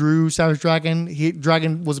that he drew Savage Dragon.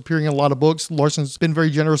 Dragon was appearing in a lot of books. Larson's been very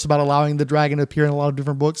generous about allowing the dragon to appear in a lot of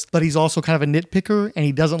different books, but he's also kind of a nitpicker, and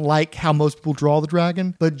he doesn't like how most people draw the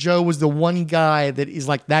dragon. But Joe was the one guy that is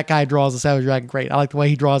that guy draws the Savage Dragon great. I like the way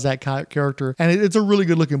he draws that character, and it's a really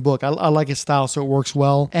good looking book. I like his style, so it works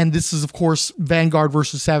well. And this is, of course, Vanguard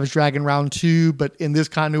versus Savage Dragon round 2, but in this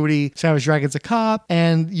continuity, Savage Dragon's a cop,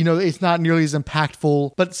 and it's not nearly as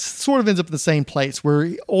impactful, but sort of ends up in the same place,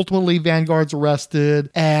 where ultimately Vanguard's arrested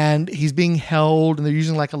and he's being held, and they're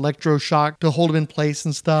using electroshock to hold him in place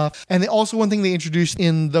and stuff. And also, one thing they introduced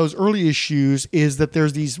in those early issues is that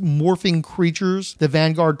there's these morphing creatures that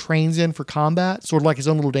Vanguard trains in for combat, sort of like his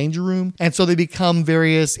own little danger room. And so they become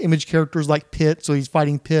various Image characters like Pitt, so he's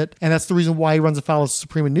fighting Pitt. And that's the reason why he runs afoul of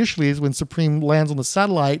Supreme initially, is when Supreme lands on the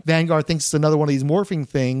satellite, Vanguard thinks it's another one of these morphing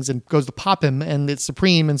things and goes to pop him, and it's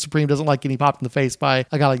Supreme, and Supreme doesn't like getting popped in the face by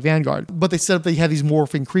a guy like Vanguard. But they set up that you have these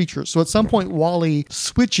morphing creatures. So at some point, Wally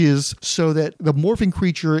switches so that the morphing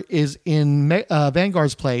creature is in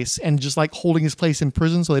Vanguard's place and just holding his place in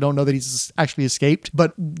prison, so they don't know that he's actually escaped.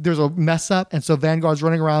 But there's a mess up, and so Vanguard's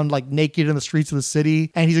running around naked in the streets of the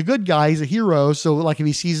city, and he's a good guy, he's a hero, so if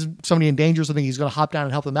he sees somebody in danger or something, he's going to hop down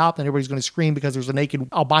and help them out, then everybody's going to scream because there's a naked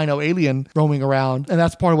albino alien roaming around, and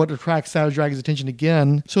that's part of what attracts Savage Dragon's attention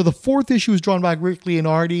again. So the fourth issue is drawn drawn by Rick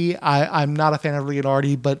Leonardi. I'm not a fan of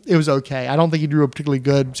Leonardi, but it was okay. I don't think he drew a particularly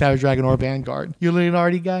good Savage Dragon or Vanguard. You a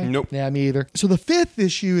Leonardi guy? Nope. Yeah, me either. So the 5th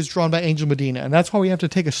issue is drawn by Angel Medina, and that's why we have to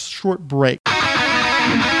take a short break.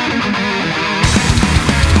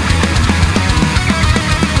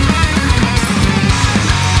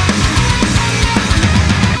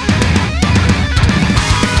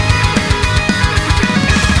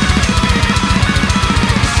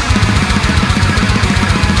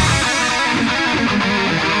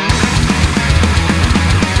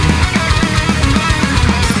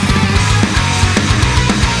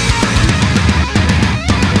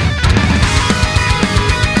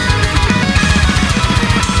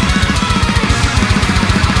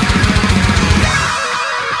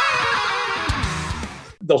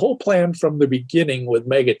 The whole plan from the beginning with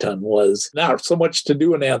Megaton was not so much to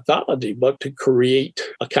do an anthology, but to create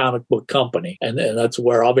a comic book company. And that's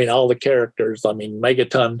where, all the characters,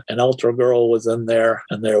 Megaton and Ultra Girl was in there.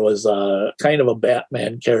 And there was a kind of a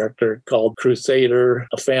Batman character called Crusader,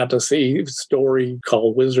 a fantasy story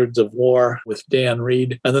called Wizards of War with Dan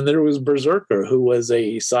Reed. And then there was Berzerker, who was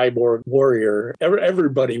a cyborg warrior.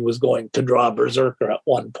 Everybody was going to draw Berzerker at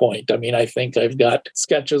one point. I think I've got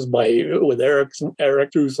sketches with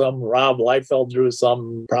Eric drew some, Rob Liefeld drew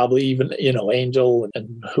some, probably even, Angel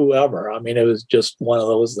and whoever. It was just one of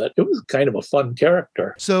those that it was kind of a fun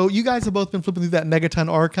character. So you guys have both been flipping through that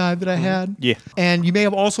Megaton archive that I had. Yeah. And you may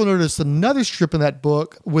have also noticed another strip in that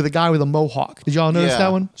book with a guy with a mohawk. Did y'all notice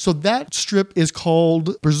that one? So that strip is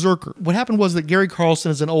called Berzerker. What happened was that Gary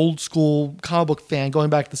Carlson is an old school comic book fan going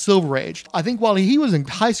back to the Silver Age. I think while he was in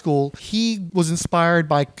high school, he was inspired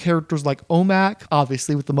by characters like Omak,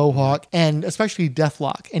 obviously with the mohawk, and especially Deathlock.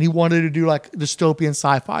 And he wanted to do like a dystopian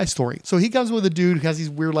sci-fi story. So he comes with a dude who has these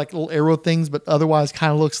weird like little arrow things, but otherwise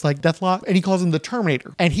kind of looks like Deathlock. And he calls him the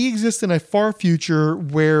Terminator. And he exists in a far future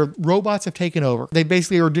where robots have taken over. They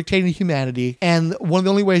basically are dictating humanity. And one of the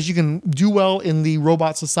only ways you can do well in the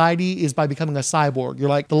robot society is by becoming a cyborg. You're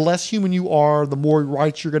like, the less human you are, the more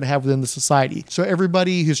rights you're going to have within the society. So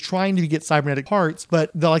everybody who's trying to get cybernetic parts,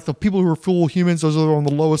 but they're like the people who are full humans, those are on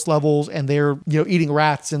the lowest levels, and they're, eating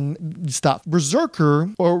rats and stuff.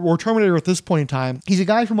 Berzerker, or Terminator at this point in time, he's a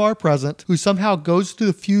guy from our present who somehow goes to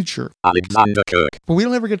the future. Alexander Kirk. But we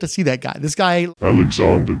don't ever get to see that guy. This guy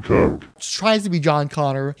Alexander Kirk tries to be John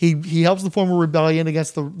Connor. He helps the form a rebellion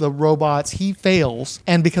against the robots. He fails.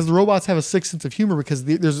 And because the robots have a sick sense of humor, because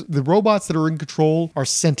there's the robots that are in control are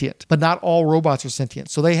sentient, but not all robots are sentient.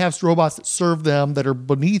 So they have robots that serve them, that are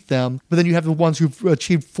beneath them. But then you have the ones who've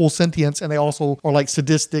achieved full sentience, and they also are like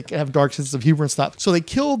sadistic and have dark sense of humor and stuff. So they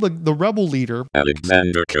kill the rebel leader,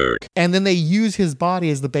 Alexander Kirk. and then they use his body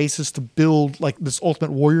as the basis to build like this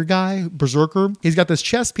ultimate warrior guy, Berzerker. He's got this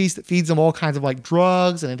chest piece that feeds him all kinds of like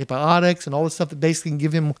drugs and antibiotics and all this stuff that basically can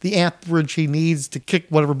give him the amperage he needs to kick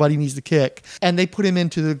whatever butt he needs to kick. And they put him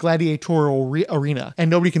into the gladiatorial arena, and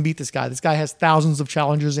nobody can beat this guy. This guy has thousands of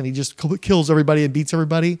challenges, and he just kills everybody and beats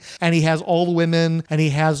everybody. And he has all the women, and he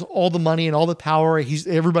has all the money and all the power. He's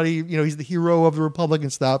everybody, he's the hero of the Republic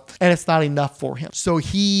and stuff. And it's not enough for him. So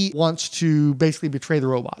he wants to basically betray the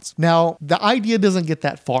robots. Now, the idea doesn't get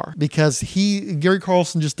that far because Gary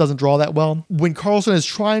Carlson just doesn't draw that well. When Carlson is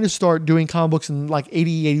trying to start doing comic books in like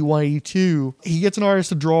 80, 81, 82, he gets an artist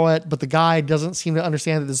to draw it, but the guy doesn't seem to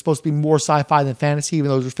understand that it's supposed to be more sci-fi than fantasy, even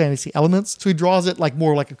though there's fantasy elements. So he draws it like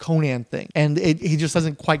more like a Conan thing, and he just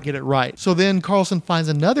doesn't quite get it right. So then Carlson finds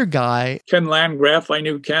another guy. Ken Landgraf. I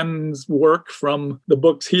knew Ken's work from the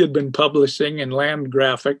books he had been publishing in Land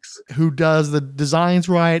Graphics. Who does the designs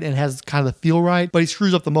right and has kind of the feel right, but he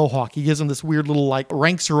screws up the mohawk. He gives him this weird little like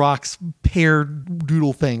Ranxerox pear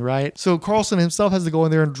doodle thing, right? So Carlson himself has to go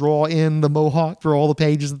in there and draw in the mohawk for all the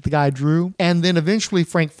pages that the guy drew. And then eventually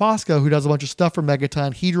Frank Fosco, who does a bunch of stuff for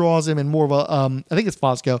Megaton, he draws him in more of a, I think it's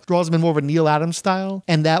Fosco, draws him in more of a Neil Adams style.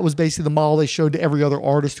 And that was basically the model they showed to every other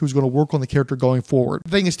artist who was going to work on the character going forward.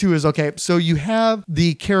 The thing is too is, okay, so you have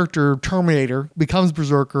the character Terminator becomes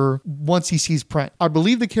Berzerker once he sees print. I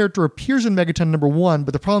believe the character appears in Megaton #1,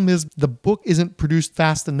 but the problem is the book isn't produced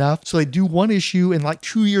fast enough. So they do one issue, and like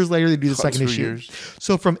 2 years later, they do the second issue.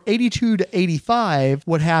 So from 82 to 85,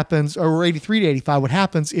 what happens, or 83 to 85, what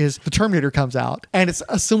happens is the Terminator comes out. And it's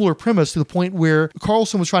a similar premise to the point where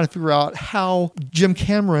Carlson was trying to figure out how Jim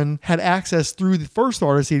Cameron had access through the first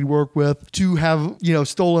artist he'd worked with to have,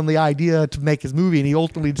 stolen the idea to make his movie. And he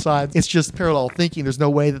ultimately decides it's just parallel thinking. There's no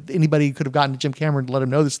way that anybody could have gotten to Jim Cameron to let him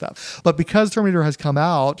know this stuff. But because Terminator has come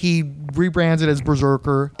out, he rebrands it as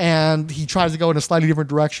Berzerker, and he tries to go in a slightly different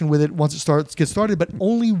direction with it once it gets started, but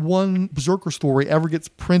only one Berserker story ever gets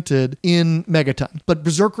printed in Megaton. But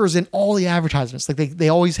Berserker is in all the advertisements. Like they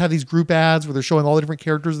always have these group ads where they're showing all the different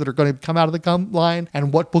characters that are going to come out of the line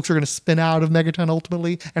and what books are going to spin out of Megaton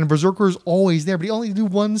ultimately. And Berserker is always there, but he only do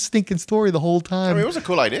one stinking story the whole time. I mean, it was a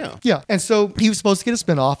cool idea. Yeah. And so he was supposed to get a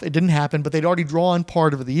spinoff. It didn't happen, but they'd already drawn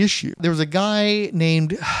part of the issue. There was a guy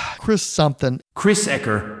named Chris something. Chris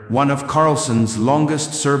Ecker, one of Carlson's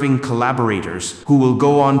longest-serving collaborators, who will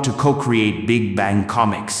go on to co-create Big Bang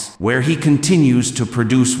Comics, where he continues to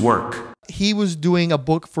produce work. He was doing a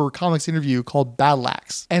book for Comics Interview called Battle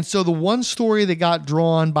Axe. And so the one story that got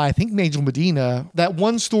drawn by, I think, Angel Medina, that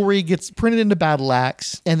one story gets printed into Battle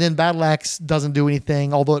Axe, and then Battle Axe doesn't do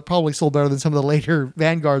anything, although it probably sold better than some of the later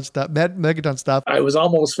Vanguard stuff, Megaton stuff. I was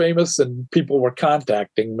almost famous, and people were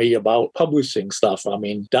contacting me about publishing stuff. I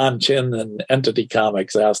mean, Don Chin and Entity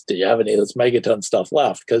Comics asked, do you have any of this Megaton stuff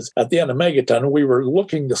left? Because at the end of Megaton, we were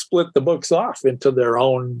looking to split the books off into their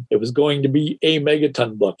own. It was going to be a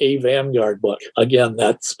Megaton book, a Vanguard book. Again,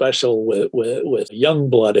 that's special with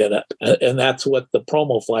Youngblood in it. And that's what the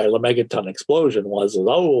promo flyer, the Megaton Explosion was.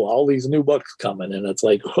 All these new books coming. And it's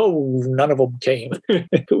like, none of them came.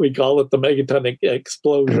 We call it the Megaton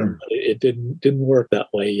Explosion. But it didn't work that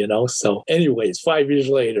way, So anyways, 5 years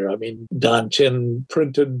later, I mean, Don Chin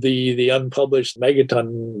printed the unpublished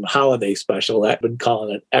Megaton holiday special. I've been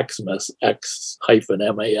calling it Xmas,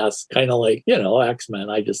 X-MAS, kind of like, X-Men.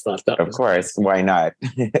 I just thought that was... Of course, why not?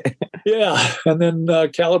 Yeah, and then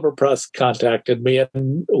Caliber Press contacted me,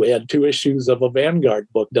 and we had 2 issues of a Vanguard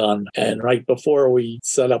book done. And right before we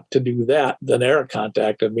set up to do that, then Eric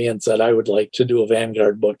contacted me and said, I would like to do a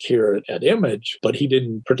Vanguard book here at Image, but he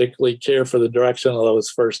didn't particularly care for the direction of those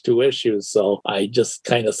first 2 issues. So I just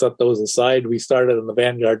kind of set those aside. We started on the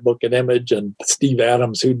Vanguard book at Image, and Steve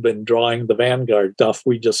Adams, who'd been drawing the Vanguard stuff,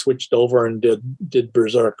 we just switched over and did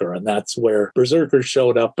Berzerker. And that's where Berzerker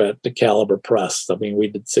showed up at the Caliber Press. I mean, we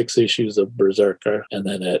did 6 issues of Berzerker, and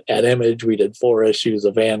then at Image we did 4 issues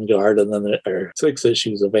of Vanguard, and then 6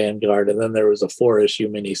 issues of Vanguard, and then there was a 4-issue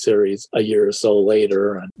miniseries a year or so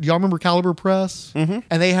later. And y'all remember Caliber Press? Mm-hmm.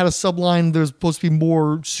 And they had a subline that was supposed to be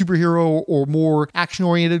more superhero or more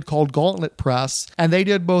action-oriented called Gauntlet Press, and they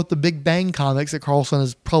did both the Big Bang comics that Carlson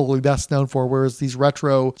is probably best known for, whereas these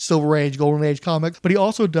retro Silver Age, Golden Age comics, but he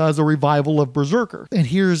also does a revival of Berzerker, and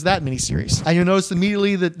here's that miniseries. And you'll notice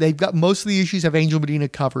immediately that they've got most of the issues have Angel Medina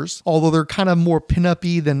covers, although they're kind of more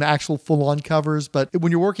pin-up-y than actual full-on covers. But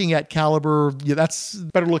when you're working at Caliber, that's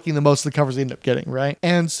better looking than most of the covers they end up getting, right?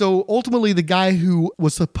 And so ultimately, the guy who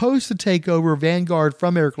was supposed to take over Vanguard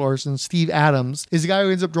from Eric Larson, Steve Adams, is the guy who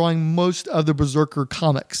ends up drawing most of the Berzerker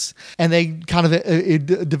comics. And they kind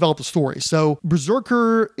of developed a story. So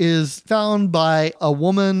Berzerker is found by a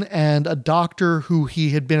woman and a doctor who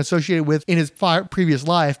he had been associated with in his previous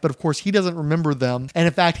life, but of course he doesn't remember them. And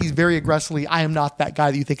in fact, he's very aggressively, I am not that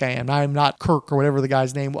guy that you think I am. I am not Kirk or whatever the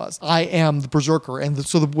guy's name was. I am the Berzerker. And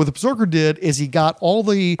what the Berzerker did is he got all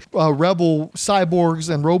the rebel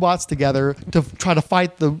cyborgs and robots together to try to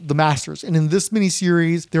fight the Masters. And in this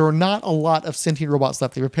miniseries, there are not a lot of sentient robots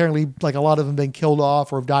left. They've apparently, like, a lot of them been killed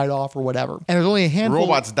off or have died off or whatever. And there's only a handful.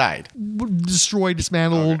 Robots died. Destroyed,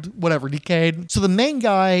 dismantled, whatever, decayed. So the main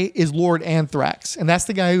guy is Lord Anthrax. And that's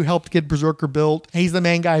the guy who helped get Berzerker built. He's the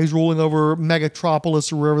main guy who's ruling over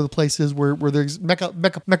Megatropolis or wherever the place is where there's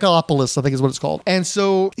Megalopolis, I think is what it's called. And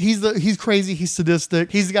so he's crazy, he's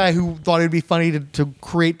sadistic. He's the guy who thought it'd be funny to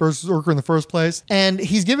create Berzerker in the first place. And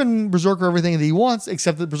he's given Berzerker everything that he wants,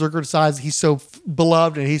 except that Berzerker decides he's so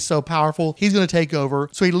beloved and he's so powerful, he's going to take over.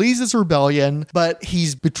 So he leads this rebellion, but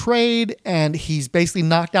he's betrayed and he's basically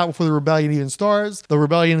knocked out before the rebellion even starts. The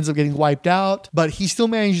rebellion ends up getting wiped out, but he still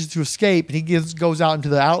manages to escape, and he goes out into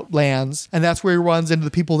the Outlands, and that's where he runs into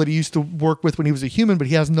the people that he used to work with when he was a human, but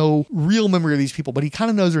he has no real memory of these people, but he kind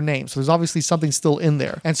of knows their names. So there's obviously something still in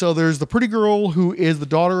there. And so there's the pretty girl who is the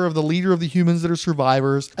daughter of the leader of the humans that are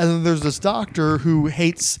survivors. And then there's this doctor who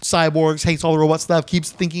hates cyborgs, hates all the robot stuff,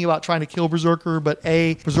 keeps thinking about trying to kill Berzerker, but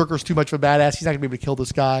Berzerker's too much of a badass. He's not going to be able to kill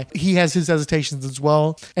this guy. He has his hesitations as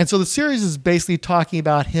well. And so the series is basically talking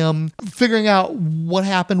about him figuring out what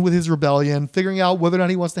happened with his rebellion, figuring out whether or not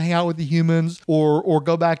he wants to hang out with the humans or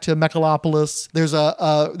go back to Megalopolis.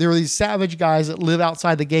 There are these savage guys that live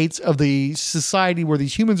outside the gates of the society where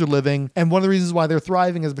these humans are living. And one of the reasons why they're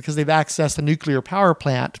thriving is because they've accessed a nuclear power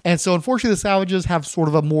plant. And so unfortunately, the savages have sort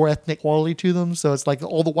of a more ethnic quality to them. So it's like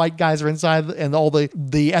all the white guys are inside and all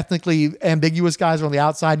the ethnically ambiguous guys are on the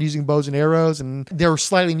outside using bows and arrows. And they're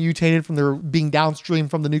slightly mutated from their being downstream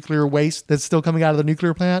from the nuclear waste that's still coming out of the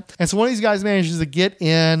nuclear plant. And so one of these guys manages to get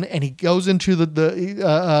in and he goes into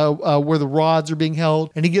where the rods are being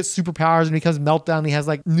held and he gets superpowers and he becomes meltdown. He has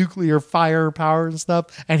like nuclear fire power and stuff.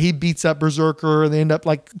 And he beats up Berzerker and they end up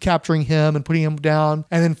like capturing him and putting him down.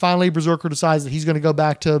 And then finally Berzerker decides that he's going to go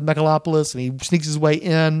back to Megalopolis and he sneaks his way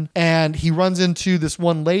in and he runs into this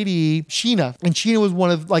one lady, Sheena. And Sheena was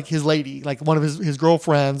one of like his lady, like one of his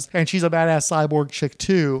girlfriends. And she's a badass cyborg chick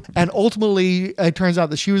too. And ultimately it turns out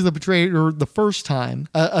that she was the betrayer the first time.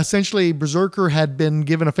 Essentially Berzerker had been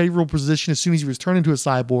given a favorable position as soon as he was turned into a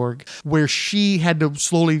cyborg, where she had to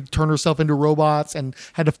slowly turn herself into robots and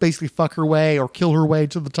had to basically fuck her way or kill her way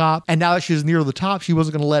to the top. And now that she was near the top, she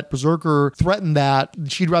wasn't going to let Berzerker threaten that.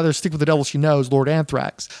 She'd rather stick with the devil she knows, Lord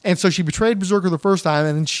Anthrax. And so she betrayed Berzerker the first time,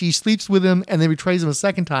 and then she sleeps with him and then betrays him a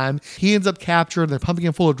second time. He ends up captured, and they're pumping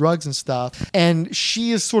him full of drugs and stuff. And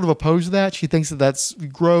she is sort of opposed to that. She thinks that that's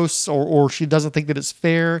gross, or she doesn't think that it's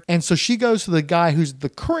fair. And so she goes to the guy who's the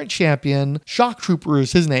current champion. Shock Trooper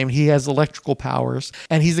is his name. He has electrical powers.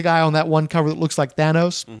 And he's the guy on that one cover that looks like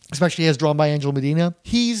Thanos, especially as drawn by Angel Medina.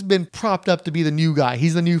 He's been propped up to be the new guy.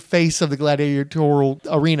 He's the new face of the gladiatorial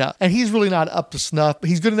arena. And he's really not up to snuff.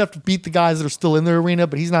 He's good enough to beat the guys that are still in the arena,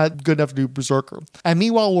 but he's not good enough to do Berzerker. And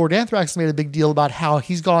meanwhile, Lord Anthrax made a big deal about how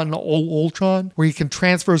he's gotten Ultron, where he can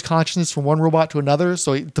transfer his consciousness from one robot to another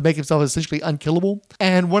to make himself essentially unkillable.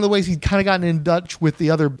 And one of the ways he'd kind of gotten in touch with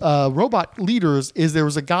the other robot leaders is there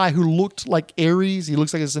was a guy who looked like Ares. He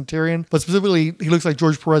looks like a Centurion, but specifically he looks like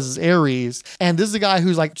George Perez's Ares. And this is a guy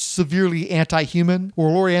who's like severely anti-human, where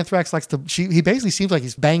Lord Anthrax likes to, he basically seems like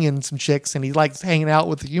he's banging some chicks and he likes hanging out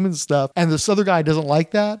with the human stuff. And this other guy doesn't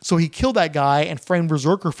like that. So he killed that guy and framed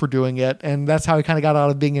Berzerker for doing it. And that's how he kind of got out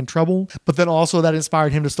of being in trouble. But then also that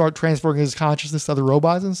inspired him to start transferring his consciousness to other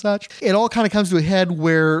robots and such. It all kind of comes to a head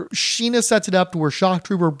where Sheena sets it up to where Shock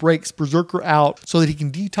Trooper breaks Berzerker out so that he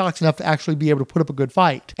can detox enough to actually be able to put up a good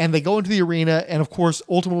fight. And they go into the arena, and of course,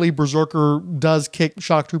 ultimately Berzerker does kick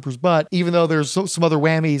Shock Trooper's butt, even though there's some other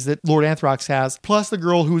whammies that Lord Anthrax has. Plus the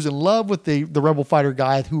girl who's in love with the rebel fighter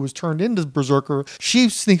guy who was turned into Berzerker, she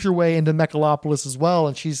sneaks her way into Megalopolis as well,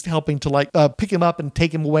 and she's helping to like pick him up and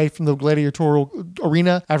take him away from the gladiatorial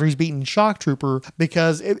arena after he's beaten Shock Trooper,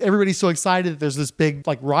 because everybody's so excited that there's this big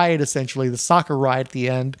like riot, essentially the soccer riot at the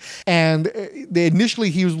end. And initially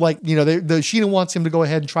he was like, you know, Sheena wants him to go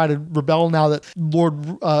ahead and try to rebel now that Lord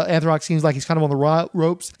Anthrax seems like he's kind of on the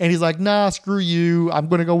ropes, and he's like, nah, screw you, I'm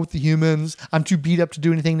going to go with the humans, I'm too beat up to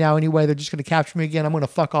do anything now anyway, they're just going to capture me again, I'm going to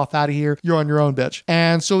fuck off out of here, you're on your own, bitch.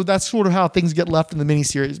 And so that's sort of how things get left in the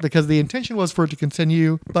miniseries, because the intention was for it to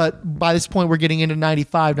continue, but by this point we're getting into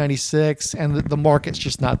 95, 96, and the market's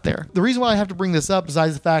just not there. The reason why I have to bring this up,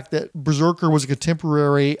 besides the fact that Berzerker was a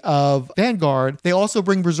contemporary of Vanguard, they also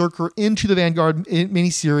bring Berzerker into the Vanguard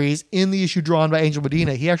miniseries in the issue drawn by Angel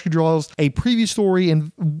Medina. He actually draws a preview story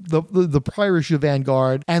in the prior issue of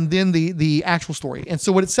Vanguard, and then the actual story. And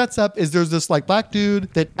so what it sets up is there's this like black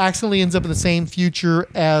dude that accidentally ends up in the same future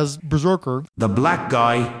as Berzerker. The black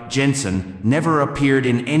guy, Jensen, never appeared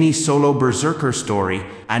in any solo Berzerker story,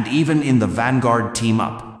 and even in the Vanguard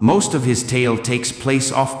team-up. Most of his tale takes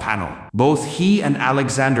place off-panel. Both he and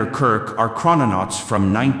Alexander Kirk are chrononauts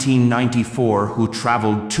from 1994 who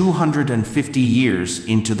traveled 250 years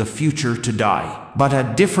into the future to die, but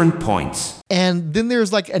at different points. And then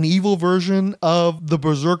there's like an evil version of the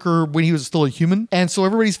Berzerker when he was still a human. And so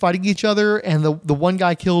everybody's fighting each other, and the one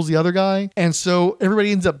guy kills the other guy. And so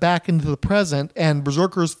everybody ends up back into the present, and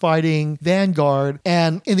Berzerker's fighting Vanguard.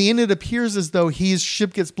 And in the end, it appears as though his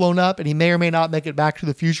ship gets blown up and he may or may not make it back to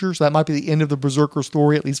the future. So that might be the end of the Berzerker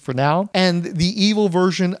story, at least for now. And the evil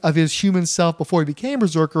version of his human self before he became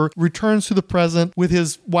Berzerker returns to the present with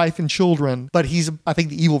his wife and children. But he's, I think,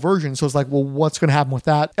 the evil version. So it's like, well, what's going to happen with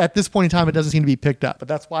that? At this point in time, it doesn't seem to be picked up. But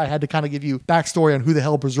that's why I had to kind of give you backstory on who the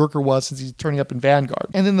hell Berzerker was, since he's turning up in Vanguard.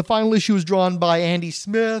 And then the final issue was drawn by Andy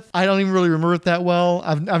Smith. I don't even really remember it that well.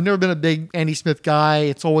 I've never been a big Andy Smith guy.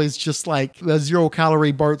 It's always just like a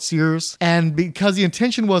zero-calorie Bart Sears. And because the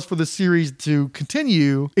intention was for the series to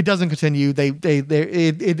continue, continue. It doesn't continue.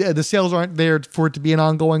 The sales aren't there for it to be an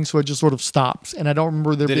ongoing, so it just sort of stops. And I don't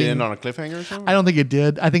remember there Did being... it end on a cliffhanger or something? I don't think it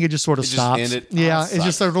did. I think it just sort of It just stops. ended? Yeah, Oh, it's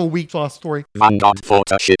just sort of a weak lost story. Vanguard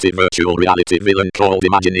fought a shitty virtual reality villain called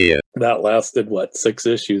Imagineer. That lasted, 6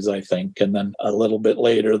 issues, I think. And then a little bit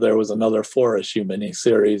later, there was another 4-issue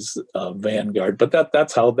miniseries, Vanguard. But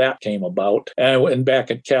that's how that came about. And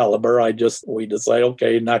back at Caliber, we decided,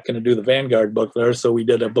 okay, not going to do the Vanguard book there. So we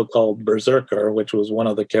did a book called Berzerker, which was one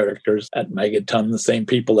of the characters at Megaton, the same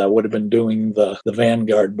people that would have been doing the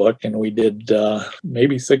Vanguard book. And we did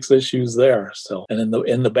maybe 6 issues there. So, and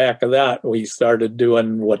in the back of that, we started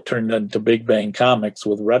doing what turned into Big Bang Comics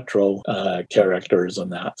with retro characters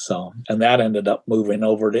and that. So, and that ended up moving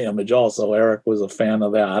over to Image also. Eric was a fan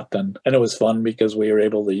of that. And it was fun because we were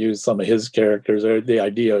able to use some of his characters. The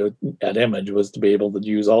idea at Image was to be able to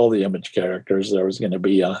use all the Image characters. There was going to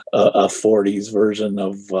be a 40s version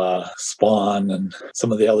of Spawn and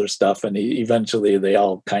some of the other stuff. And eventually they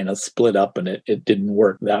all kind of split up and it didn't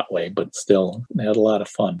work that way, but still they had a lot of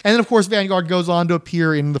fun. And then, of course, Vanguard goes on to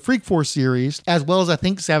appear in the Freak Force series, as well as, I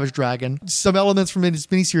think, Savage Dragon. Some elements from his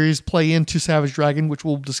miniseries play into Savage Dragon, which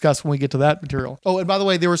we'll discuss when we get to that material. Oh, and by the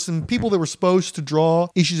way, there were some people that were supposed to draw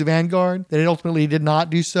issues of Vanguard that ultimately did not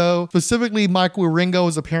do so. Specifically, Michael Wieringo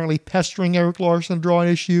was apparently pestering Eric Larson to draw an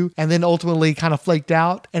issue, and then ultimately kind of flaked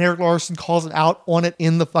out. And Eric Larson calls it out on it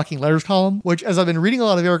in the fucking letters column, which, as I've been reading a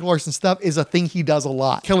lot of Eric Larson stuff, is a thing he does a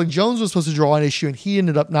lot. Kelly Jones was supposed to draw an issue, and he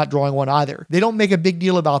ended up not drawing one either. They don't make a big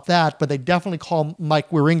deal about that, but they definitely call Mike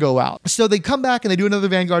Wieringo out. So they come back and they do another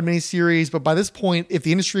Vanguard miniseries, but by this point, if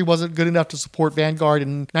the industry wasn't good enough to support Vanguard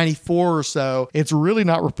in 94 or so, it's really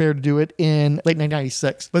not prepared to do it in late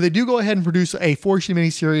 1996. But they do go ahead and produce a 4-issue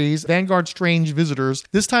miniseries, Vanguard Strange Visitors.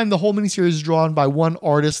 This time, the whole miniseries is drawn by one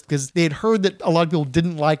artist because they had heard that a lot of people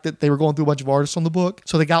didn't like that they were going through a bunch of artists on the book.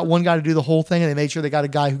 So they got one guy to do the whole thing, and they made sure they got a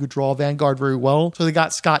guy who could draw Vanguard very well. So they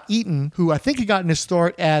got Scott Eaton, who I think had gotten his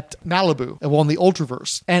start at Malibu, well, in the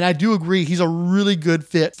Ultraverse. And I do agree, he's a really good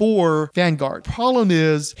fit for Vanguard. Problem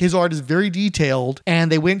is, his art is very detailed,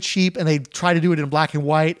 and they went cheap, and they try to do it in black and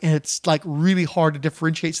white, and it's like really hard to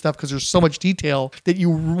differentiate stuff because there's so much detail that you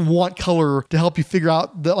want color to help you figure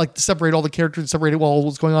out, to separate all the characters and separate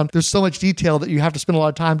what's going on. There's so much detail that you have to spend a lot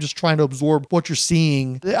of time just trying to absorb what you're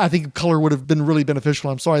seeing. I think color would have been really beneficial.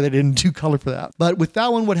 I'm sorry they didn't do color for that. But with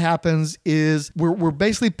that one, what happens is we're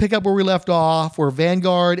basically pick up where we left off, where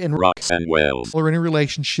Vanguard and Roxanne Wells are in a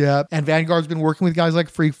relationship, and Vanguard's been working with guys like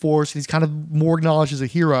Freak Force, and he's kind of more acknowledged as a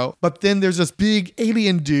hero. But then there's this big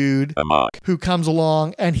alien dude who comes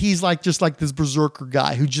along, and he's just like this berserker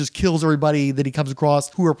guy who just kills everybody that he comes across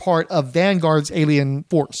who are part of Vanguard's alien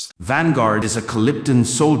force. Vanguard is a Calyptan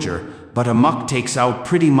soldier, but Amok takes out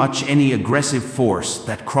pretty much any aggressive force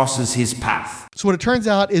that crosses his path. So what it turns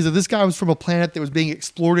out is that this guy was from a planet that was being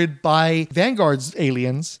exploited by Vanguard's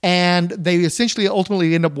aliens, and they essentially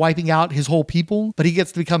ultimately end up wiping out his whole people, but he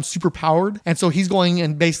gets to become super powered, and so he's going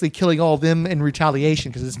and basically killing all of them in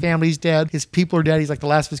retaliation because his family's dead, his people are dead, he's like the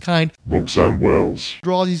last of his kind. Roxanne Wells.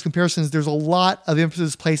 Draw all these comparisons, there's a lot of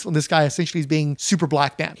emphasis placed on this guy essentially as being super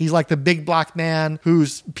black man. He's like the big black man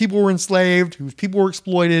whose people were enslaved, whose people were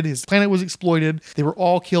exploited, his planet was exploited, they were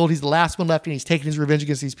all killed, he's the last one left, and he's taking his revenge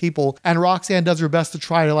against these people, and Roxanne does her best to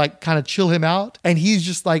try to kind of chill him out, and he's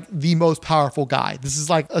just like the most powerful guy. This is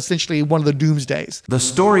like essentially one of the doomsdays. The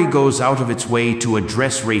story goes out of its way to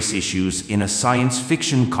address race issues in a science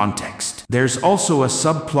fiction context. There's also a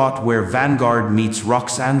subplot where Vanguard meets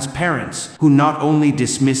Roxanne's parents, who not only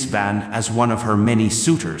dismiss Van as one of her many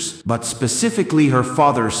suitors, but specifically her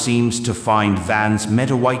father seems to find Van's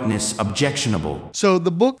meta-whiteness objectionable. So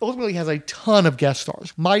the book ultimately has a ton of guest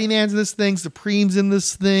stars. Mighty Man's in this thing, Supreme's in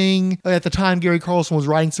this thing. At the time, Gary Carlson was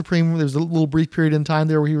writing Supreme. There was a little brief period in time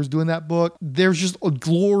there where he was doing that book. There's just a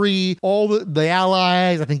glory. All the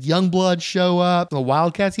allies, I think Youngblood show up. The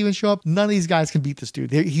Wildcats even show up. None of these guys can beat this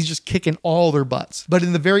dude. He's just kicking all their butts. But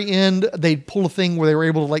in the very end, they pull a thing where they were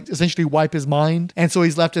able to essentially wipe his mind. And so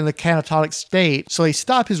he's left in a catatonic state. So they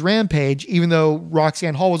stop his rampage, even though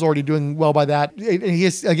Roxanne Hall was already doing well by that. And he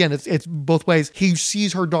is, again, it's both ways. He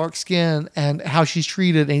sees her dark skin and how she's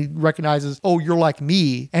treated, and he recognizes, oh, you're like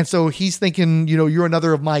me. And so he's thinking, you're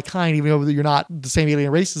another of my kind, even though you're not the same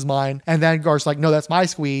alien race as mine. And Vanguard's like, no, that's my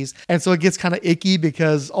squeeze. And so it gets kind of icky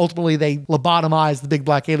because ultimately they lobotomize the big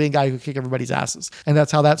black alien guy who kick everybody's asses. And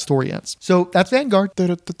that's how that story ends. So that's Vanguard.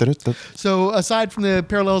 So aside from the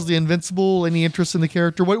parallels, the Invincible, any interest in the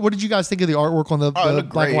character, what did you guys think of the artwork on the It looked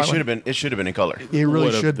black great. and white It should have been in color. It really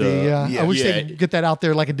What of should be, the- yeah. I wish they could get that out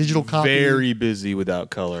there like a digital copy. Very busy without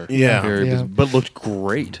color. Yeah. But looked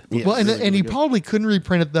great. Well, and he probably couldn't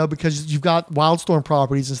reprint it though because you've got Wildstorm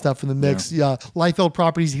properties and stuff in the mix. Yeah, Liefeld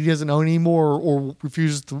properties he doesn't own anymore or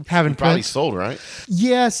refuses to have in Probably print. sold, right?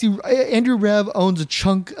 Yeah, see, Andrew Rev owns a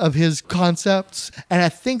chunk of his concepts, and I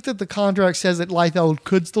think that the contract says that Liefeld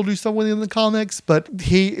could still do something in the comics, but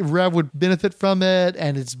Rev would benefit from it,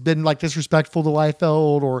 and it's been like disrespectful to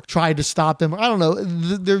Liefeld or tried to stop him. I don't know.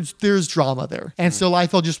 There's drama there, and so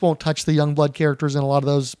Liefeld just won't touch the Youngblood characters in a lot of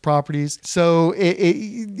those properties. So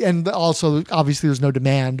and also obviously there's no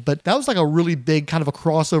demand, but that was like a really big kind of a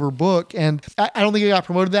crossover book, and I don't think it got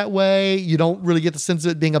promoted that way. You don't really get the sense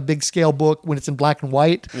of it being a big scale book when it's in black and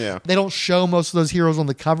white. Yeah. They don't show most of those heroes on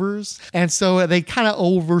the covers, and so they kind of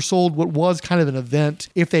oversold what was kind of an event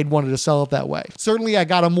if they'd wanted to sell it that way. Certainly I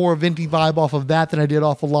got a more eventy vibe off of that than I did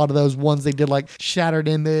off a lot of those ones they did like Shattered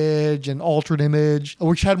Image and Altered Image,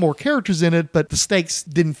 which had more characters in it, but the stakes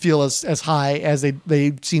didn't feel as high as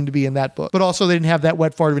they seemed to be in that book. But also they didn't have that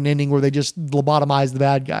wet fart of an ending where they just lobotomized the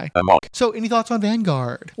bad guy. So any thoughts on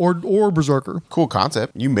Vanguard or Berserker? Cool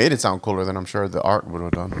concept. You made it sound cooler than I'm sure the art would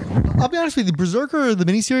have done. I'll be honest with you, Berserker, the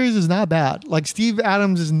miniseries is not bad. Like Steve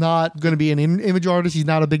Adams is not going to be an image artist. He's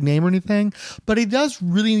not a big name or anything, but he does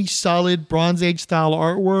really solid Bronze Age style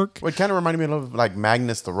artwork. Well, it kind of reminded me of like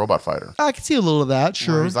Magnus the Robot Fighter. I can see a little of that,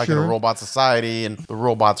 sure. Where he's like in a robot society and the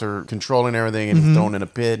robots are controlling everything and he's thrown in a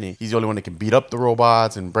pit and he's the only one that can beat up the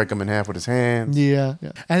robots and break them in half with his hands. Yeah.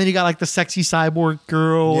 And then you got like the sexy cyborg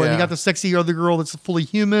girl and you got the sexy other girl that's fully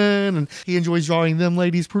human and he enjoys drawing them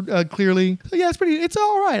ladies clearly. So yeah, it's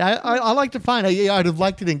all right. I like to find I'd have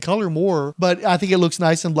liked it in color more, but I think it looks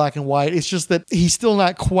nice in black and white. It's just that he's still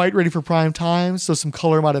not quite ready for prime time, so some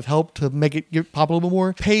color might have helped to make it pop a little bit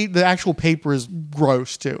more. The actual paper is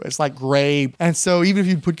gross too. It's like gray, and so even if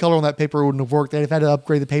you put color on that paper, it wouldn't have worked. They'd have had to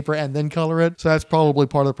upgrade the paper and then color it. So that's probably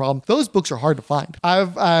part of the problem. Those books are hard to find.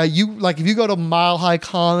 If you go to Mile High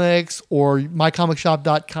Comics or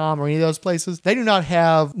mycomicshop.com or any of those places, they do not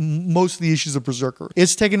have most of the issues of Berserker.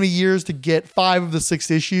 It's taken me years to get 5 of the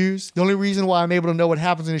 6 issues. The only reason why I'm able to know what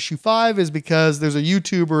happens in issue 5 is because there's a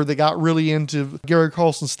YouTuber that got really into Gary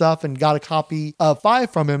Carlson stuff and got a copy of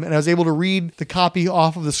 5 from him, and I was able to read the copy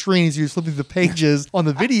off of the screen as you flip through the pages on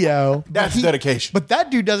the video. That's dedication. But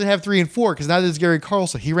that dude doesn't have 3 and 4 because neither does Gary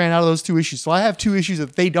Carlson. He ran out of those 2 issues. So I have 2 issues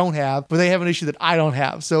that they don't have, but they have an issue that I don't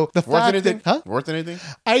have. So the Worth fact anything? that Worth anything?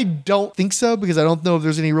 I don't think so because I don't know if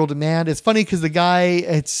there's any real demand. It's funny because the guy,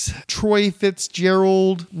 it's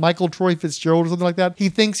Michael Troy Fitzgerald or something like that. He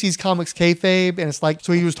thinks he's comics kayfabe, and it's like,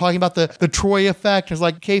 so he was talking about the Troy effect. It's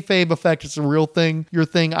like kayfabe effect. It's a real thing. Your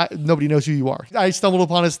thing. Nobody knows who you are. I stumbled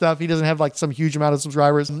upon his stuff. He doesn't have like some huge amount of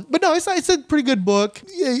subscribers, but no, it's a pretty good book,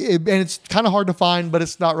 and it's kind of hard to find, but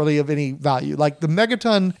it's not really of any value. Like the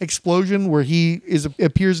Megaton Explosion, where he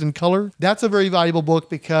appears in color, that's a very valuable book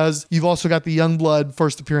because you've also got the Youngblood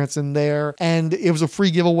first appearance in there, and it was a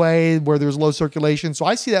free giveaway where there's low circulation. So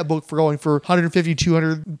I see that book going for $150,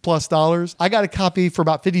 $200+ I got a copy for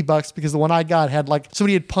about $50 because the one I got had like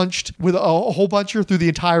somebody had punched with a hole puncher through the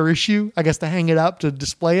entire issue, I guess, to hang it up to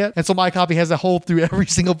display it. And so my copy has a hole through every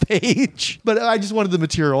single page. But I just wanted the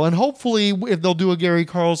material. And hopefully, if they'll do a Gary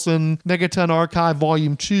Carlson Megaton Archive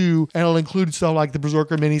Volume 2, and it'll include stuff like the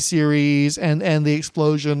Berserker miniseries and the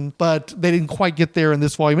Explosion, but they didn't quite get there in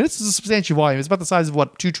this volume. And this is a substantial volume. It's about the size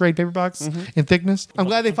of 2 trade paperbacks in thickness. I'm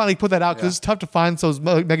glad they finally put that out because it's tough to find those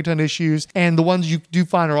Megaton issues, and the ones you do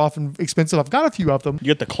find are often expensive. I've got a few of them. You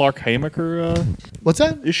get the Clark Haymaker what's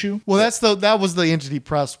that issue? Well, that was the Entity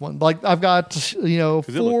Press one. Like I've got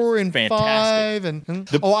 4 and fantastic. 5 and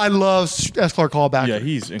I love S. Clark Hallbacker. Yeah,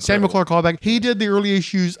 he's incredible. Samuel Clark Hallbacker. He did the early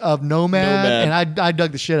issues of Nomad. And I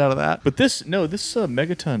dug the shit out of that. But this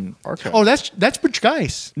Megaton Archive. Oh, that's Butch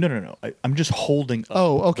Geis. No. I'm just holding up.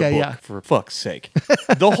 Oh, okay, the book, yeah. For fuck's sake,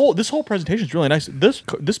 this whole presentation is really nice.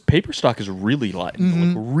 This paper stock is really light,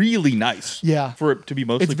 like really nice. Yeah, for it to be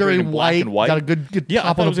mostly it's very in black and white. Got a good yeah.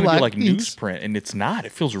 I thought it was gonna be like inks. newsprint, and it's not.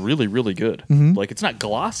 It feels really, really good. Like it's not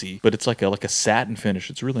glossy, but it's like a satin finish.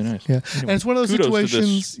 It's really nice. Yeah, anyway, and it's one of those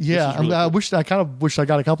situations. Yeah, really cool. I kind of wish I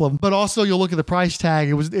got a couple of them. But also, you'll look at the price tag.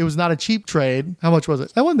 It was not a cheap trade. How much was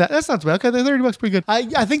it? That's not too bad. Okay, $30 pretty good.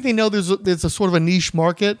 I think they know there's a sort of a niche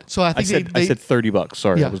market. So I think I said $30.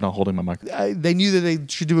 Sorry, I was not holding my mic. They knew that they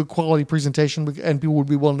should do a quality presentation, and people would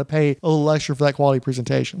be willing to pay a little extra for that quality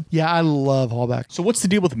presentation. Yeah, I love Hallback. So what's the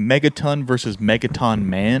deal with Megaton versus Megaton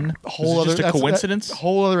Man? Just a coincidence?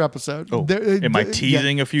 Whole other episode. Oh, am I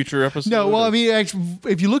teasing a future episode? No, well, I mean, actually,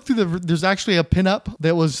 if you look through there's actually a pinup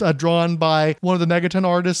that was drawn by one of the Megaton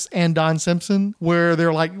artists and Don Simpson, where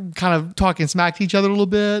they're like kind of talking smack to each other a little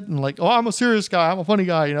bit, and like, oh, I'm a serious guy, I'm a funny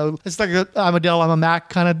guy, it's like I'm a Dell, I'm a Mac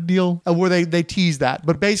kind of deal, where they they tease that.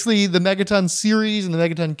 But basically, the Megaton series and the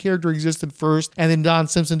Megaton character existed first, and then Don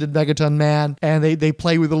Simpson did Megaton Man, and they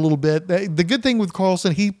play with it a little bit. The good thing with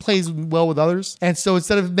Carlson, he plays well with others, and so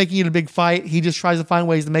instead of making it a big fight, he just tries to find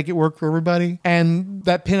ways to make it work for everybody. And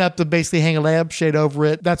that pinup to basically hang a lampshade over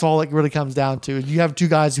it, that's all it really comes down to. You have two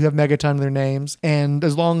guys who have Megaton in their names, and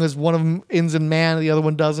as long as one of them ends in man and the other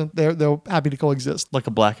one doesn't, they're happy to coexist. Like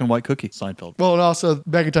a black and white cookie, Seinfeld. Well, and also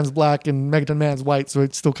Megaton's black and Megaton Man's white, so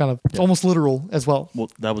it's still kind of it's almost literal as well. Well,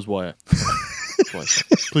 that was why.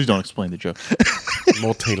 Please don't explain the joke.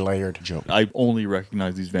 Multi-layered joke. I only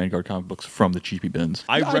recognize these Vanguard comic books from the cheapy bins.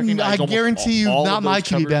 I guarantee you, not my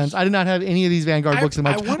cheapy bins. I did not have any of these Vanguard books in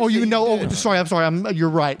my. Oh, you know? Oh, sorry. I'm sorry. You're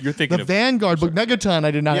right. You're thinking the Vanguard book, Megaton.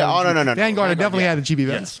 I did not. Yeah. have no. Vanguard. I definitely had the cheapy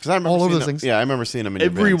bins. Because I remember all over seeing those them. things. Yeah, I remember seeing them in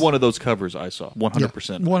Every your bins. one of those covers I saw.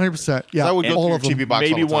 100%. 100%. Yeah. I would go all through of your them. cheapy box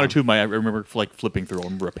Maybe all the one or time. two. I remember like flipping through. I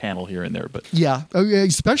remember a panel here and there, but Yeah,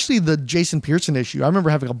 especially the Jason Pearson issue. I remember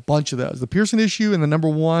having a bunch of those. The Pearson issue and the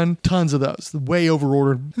 #1, tons of those. Way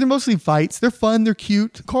overordered. They're mostly fights. They're fun. They're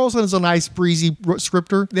cute. Carlson is a nice, breezy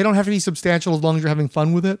scripter. They don't have to be substantial as long as you're having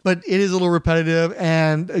fun with it. But it is a little repetitive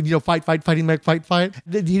and, fighting, fight.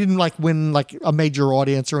 He didn't win a major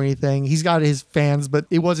audience or anything. He's got his fans, but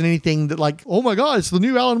it wasn't anything that oh my God, it's the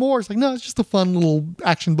new Alan Moore. It's no, it's just a fun little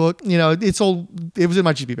action book. It was in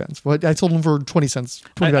my GP bins, but I sold them for 20 cents.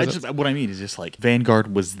 25 cents. what I mean is just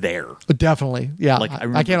Vanguard was there. But definitely. Yeah.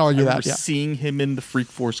 I can't argue that. Yeah. Seeing him in the Freak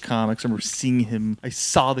Force comics. I remember seeing him. I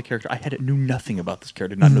saw the character. I knew nothing about this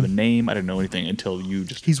character. Did not know the name. I didn't know anything until you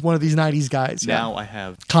just. He's one of these 90s guys. Now I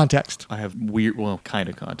have context. I have weird, kind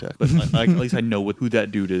of context, but at least I know who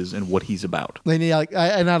that dude is and what he's about.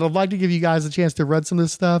 And I'd like to give you guys a chance to read some of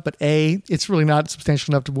this stuff, but A, it's really not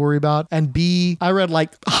substantial enough to worry about, and B, I read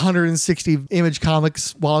 160 Image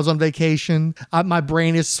comics while I was on vacation. My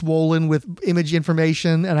brain is swollen with Image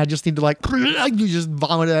information, and I just need to just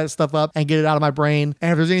vomit that stuff up and get it out of my brain.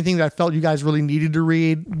 And if there's anything that I felt you guys really needed to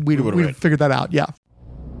read, we'd figured that out. Yeah.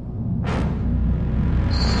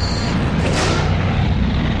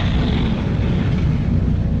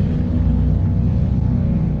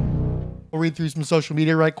 We'll read through some social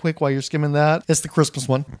media right quick while you're skimming that. It's the Christmas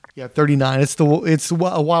one. Yeah, 39. It's a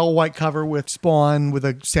wild white cover with Spawn with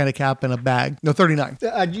a Santa cap and a bag. No, 39.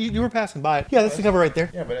 You were passing by it. Yeah, that's the cover right there.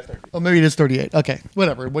 Yeah, but that's 38. Oh, maybe it is 38. Okay,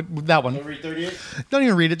 whatever. That one. Don't read 38? Don't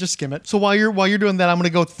even read it. Just skim it. So while you're doing that, I'm going to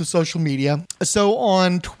go through the social media. So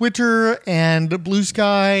on Twitter and Blue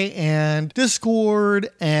Sky and Discord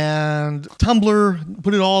and Tumblr,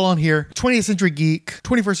 put it all on here. 20th Century Geek,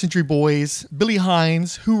 21st Century Boys, Billy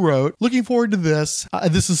Hines, who wrote, looking forward to this.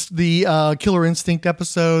 This is the Killer Instinct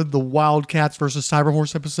episode, the Wildcats versus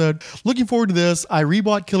Cyberhorse episode. Looking forward to this. I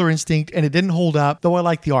rebought Killer Instinct and it didn't hold up, though I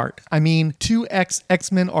like the art. I mean, two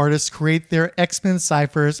X-Men artists create their X-Men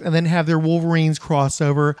ciphers and then have their Wolverines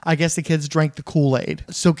crossover. I guess the kids drank the Kool-Aid.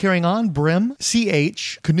 So carrying on, Brim,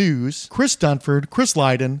 CH, Canoes, Chris Dunford, Chris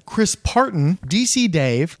Lydon, Chris Parton, DC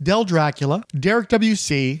Dave, Del Dracula, Derek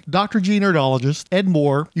WC, Dr. G Nerdologist, Ed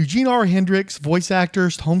Moore, Eugene R. Hendricks, voice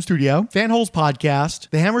actors, home studio, Fanholes Podcast,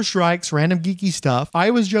 The Hammer Strikes, Random Geeky Stuff,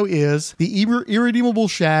 Iowa's Joe Is, The Irredeemable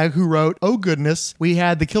Shag, who wrote, Oh Goodness, we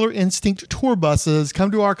had the Killer Instinct tour buses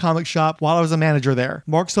come to our comic shop while I was a manager there.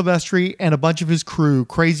 Mark Silvestri and a bunch of his crew,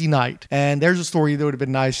 Crazy Night. And there's a story that would have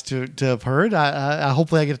been nice to have heard.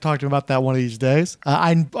 Hopefully I get to talk to him about that one of these days.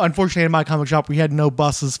 Unfortunately, in my comic shop, we had no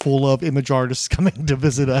buses full of Image artists coming to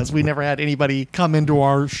visit us. We never had anybody come into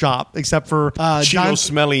our shop except for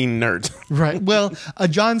Cheeto-smelling nerds. Right. Well,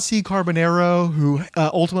 John C. Carbonero, who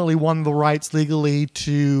ultimately won the rights legally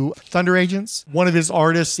to Thunder Agents. One of his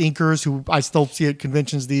artists, inkers, who I still see at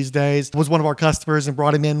conventions these days, was one of our customers and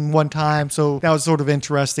brought him in one time. So that was sort of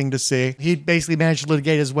interesting to see. He basically managed to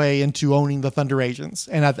litigate his way into owning the Thunder Agents.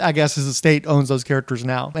 And I guess his estate owns those characters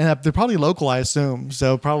now. And they're probably local, I assume.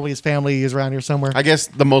 So probably his family is around here somewhere. I guess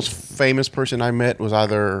the most famous person I met was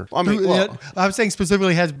either... I'm saying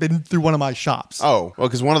specifically has been through one of my shops. Oh, well,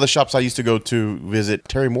 because one of the shops I used to go to visit,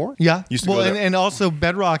 Terry Moore? Yeah. Used to go there. And also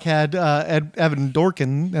Bedrock had Evan Dorkin,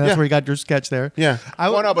 and that's where he got your sketch there. Yeah.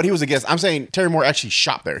 No, but he was a guest. I'm saying Terry Moore actually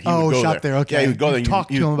shopped there. He would go shop there. Okay. Yeah, he would go there. You talk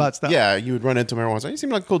to him about stuff. Yeah, you would run into him every once in a while. He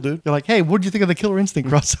seemed like a cool dude. You're like, hey, what did you think of the Killer Instinct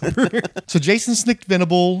crossover? So Jason Snick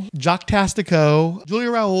Venable, Jock Tastico,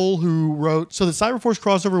 Julia Raoul, who wrote, so the Cyberforce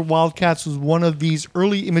crossover Wildcats was one of these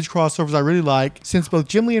early Image crossovers I really like. Since both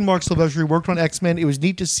Jim Lee and Mark Silvestri worked on X-Men, it was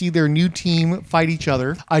neat to see their new team fight each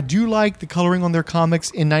other. I do like the coloring on their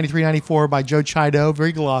comics in 93, 1994 by Joe Chido,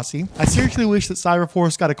 very glossy. I seriously wish that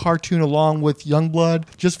Cyberforce got a cartoon along with Youngblood,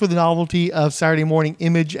 just for the novelty of Saturday morning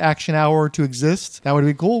Image Action Hour to exist. That would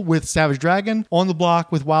be cool, with Savage Dragon, On the Block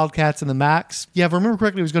with Wildcats and the Max. Yeah, if I remember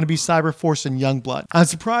correctly, it was going to be Cyberforce and Youngblood. I'm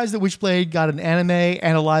surprised that Witchblade got an anime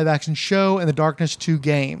and a live-action show and the Darkness 2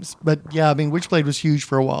 games. But yeah, I mean, Witchblade was huge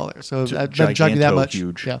for a while there, so that jugged that much.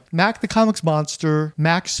 Huge. Yeah. Mac the Comics Monster,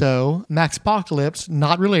 Maxo, Maxpocalypse,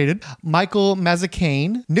 not related, Michael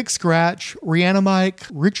Mazzacane, Nick Scratch, Rihanna Mike,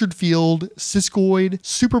 Richard Field, Siskoid,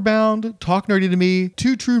 Superbound, Talk Nerdy to Me,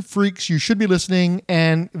 Two True Freaks, You Should Be Listening,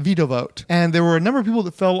 and Veto Vote. And there were a number of people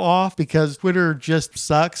that fell off because Twitter just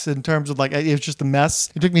sucks in terms of like, it was just a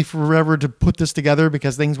mess. It took me forever to put this together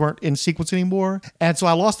because things weren't in sequence anymore. And so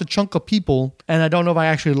I lost a chunk of people, and I don't know if I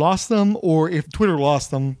actually lost them or if Twitter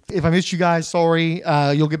lost them. If I missed you guys, sorry.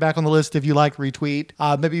 You'll get back on the list if you like retweet.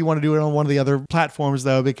 Maybe you want to do it on one of the other platforms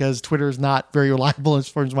though, because Twitter is not very reliable as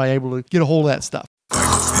far as my able to get a hold of that stuff.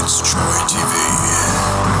 It's Troy TV.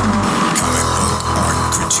 Comic book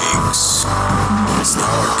art critiques.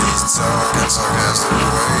 Star pizza and sarcastic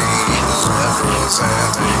ways. Levels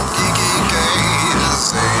and geeky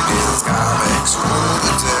gaze. 80s comics rule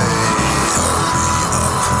the day. Hurry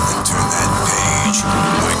up and turn that page.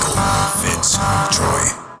 Michael Fitz Troy.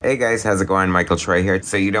 Hey guys, how's it going? Michael Troy here.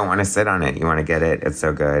 So you don't want to sit on it, you want to get it. It's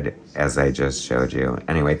so good, as I just showed you.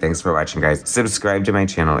 Anyway, thanks for watching, guys. Subscribe to my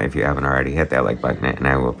channel if you haven't already. Hit that like button, and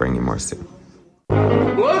I will bring you more soon.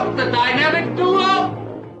 Look, the dynamic duo!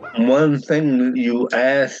 One thing that you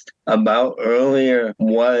asked about earlier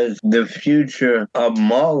was the future of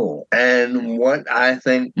Marvel and what I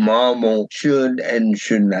think Marvel should and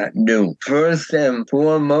should not do. First and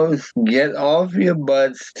foremost, get off your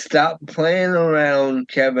butts, stop playing around,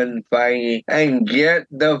 Kevin Feige, and get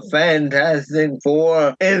the Fantastic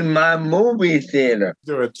Four in my movie theater.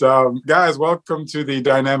 Do it. Guys, welcome to the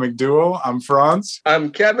Dynamic Duo. I'm Franz.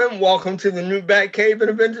 I'm Kevin. Welcome to the new Batcave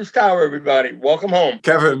and Avengers Tower, everybody. Welcome home.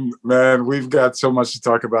 Kevin, man, we've got so much to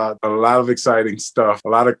talk about. A lot of exciting stuff, a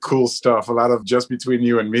lot of cool stuff, a lot of just between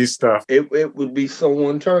you and me stuff. It would be so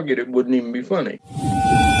on target, it wouldn't even be funny.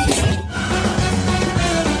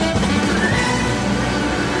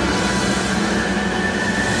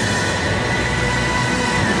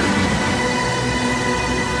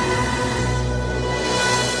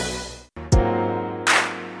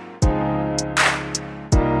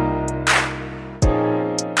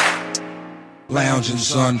 Lounging,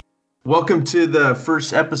 son. Welcome to the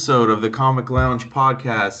first episode of the Comic Lounge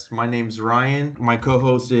podcast. My name's Ryan. My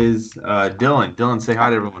co-host is Dylan. Dylan, say hi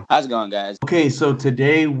to everyone. How's it going, guys? Okay, so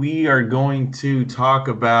today we are going to talk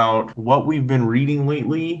about what we've been reading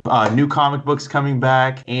lately, new comic books coming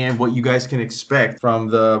back, and what you guys can expect from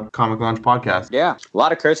the Comic Lounge podcast. Yeah, a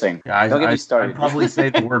lot of cursing. Yeah, Don't get me started. I'd probably say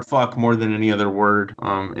the word fuck more than any other word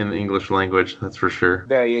in the English language, that's for sure.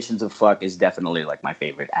 Variations of fuck is definitely like my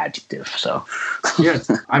favorite adjective, so. Yes,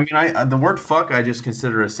 I mean, the word fuck I just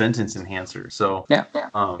consider a sentence enhancer. So yeah.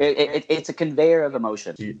 It's a conveyor of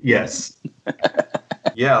emotion. Yes.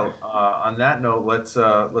 Yeah. On that note,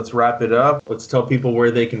 let's wrap it up. Let's tell people where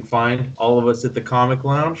they can find all of us at the Comic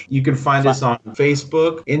Lounge. You can find us on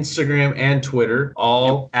Facebook, Instagram, and Twitter,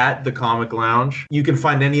 all at the Comic Lounge. You can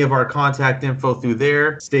find any of our contact info through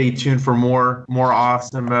there. Stay tuned for more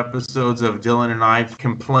awesome episodes of Dylan and I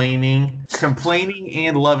complaining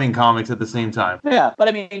and loving comics at the same time. Yeah, but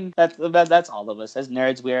I mean that's all of us as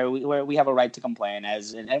nerds. We have a right to complain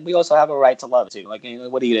and we also have a right to love too. Like,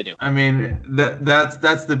 what are you gonna do? I mean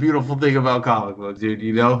that's the beautiful thing about comic books, dude.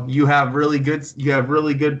 You know, you have really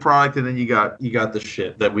good product, and then you got the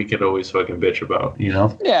shit that we can always fucking bitch about. You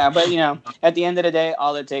know? Yeah, but at the end of the day,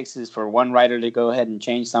 all it takes is for one writer to go ahead and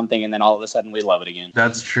change something, and then all of a sudden we love it again.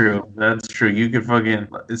 That's true. You could fucking,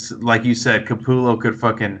 it's like you said, Capullo could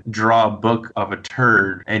fucking draw a book of a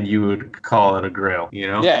turd, and you would call it a grail. You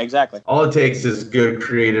know? Yeah, exactly. All it takes is good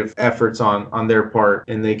creative efforts on their part,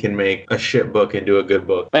 and they can make a shit book into a good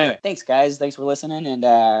book. But anyway, thanks guys. Thanks for listening, and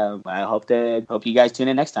I hope you guys tune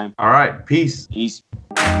in next time. All right, peace.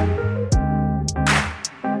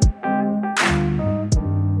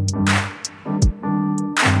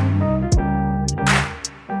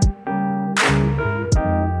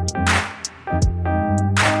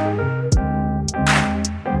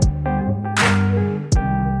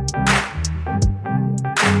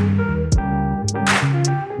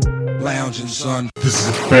 Lounging, son. This is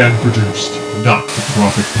a fan-produced,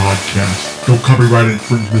 not-for-profit podcast. No copyright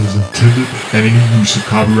infringement is intended, and any use of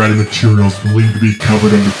copyrighted materials believed to be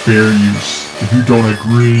covered under fair use. If you don't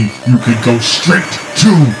agree, you can go straight to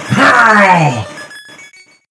hell!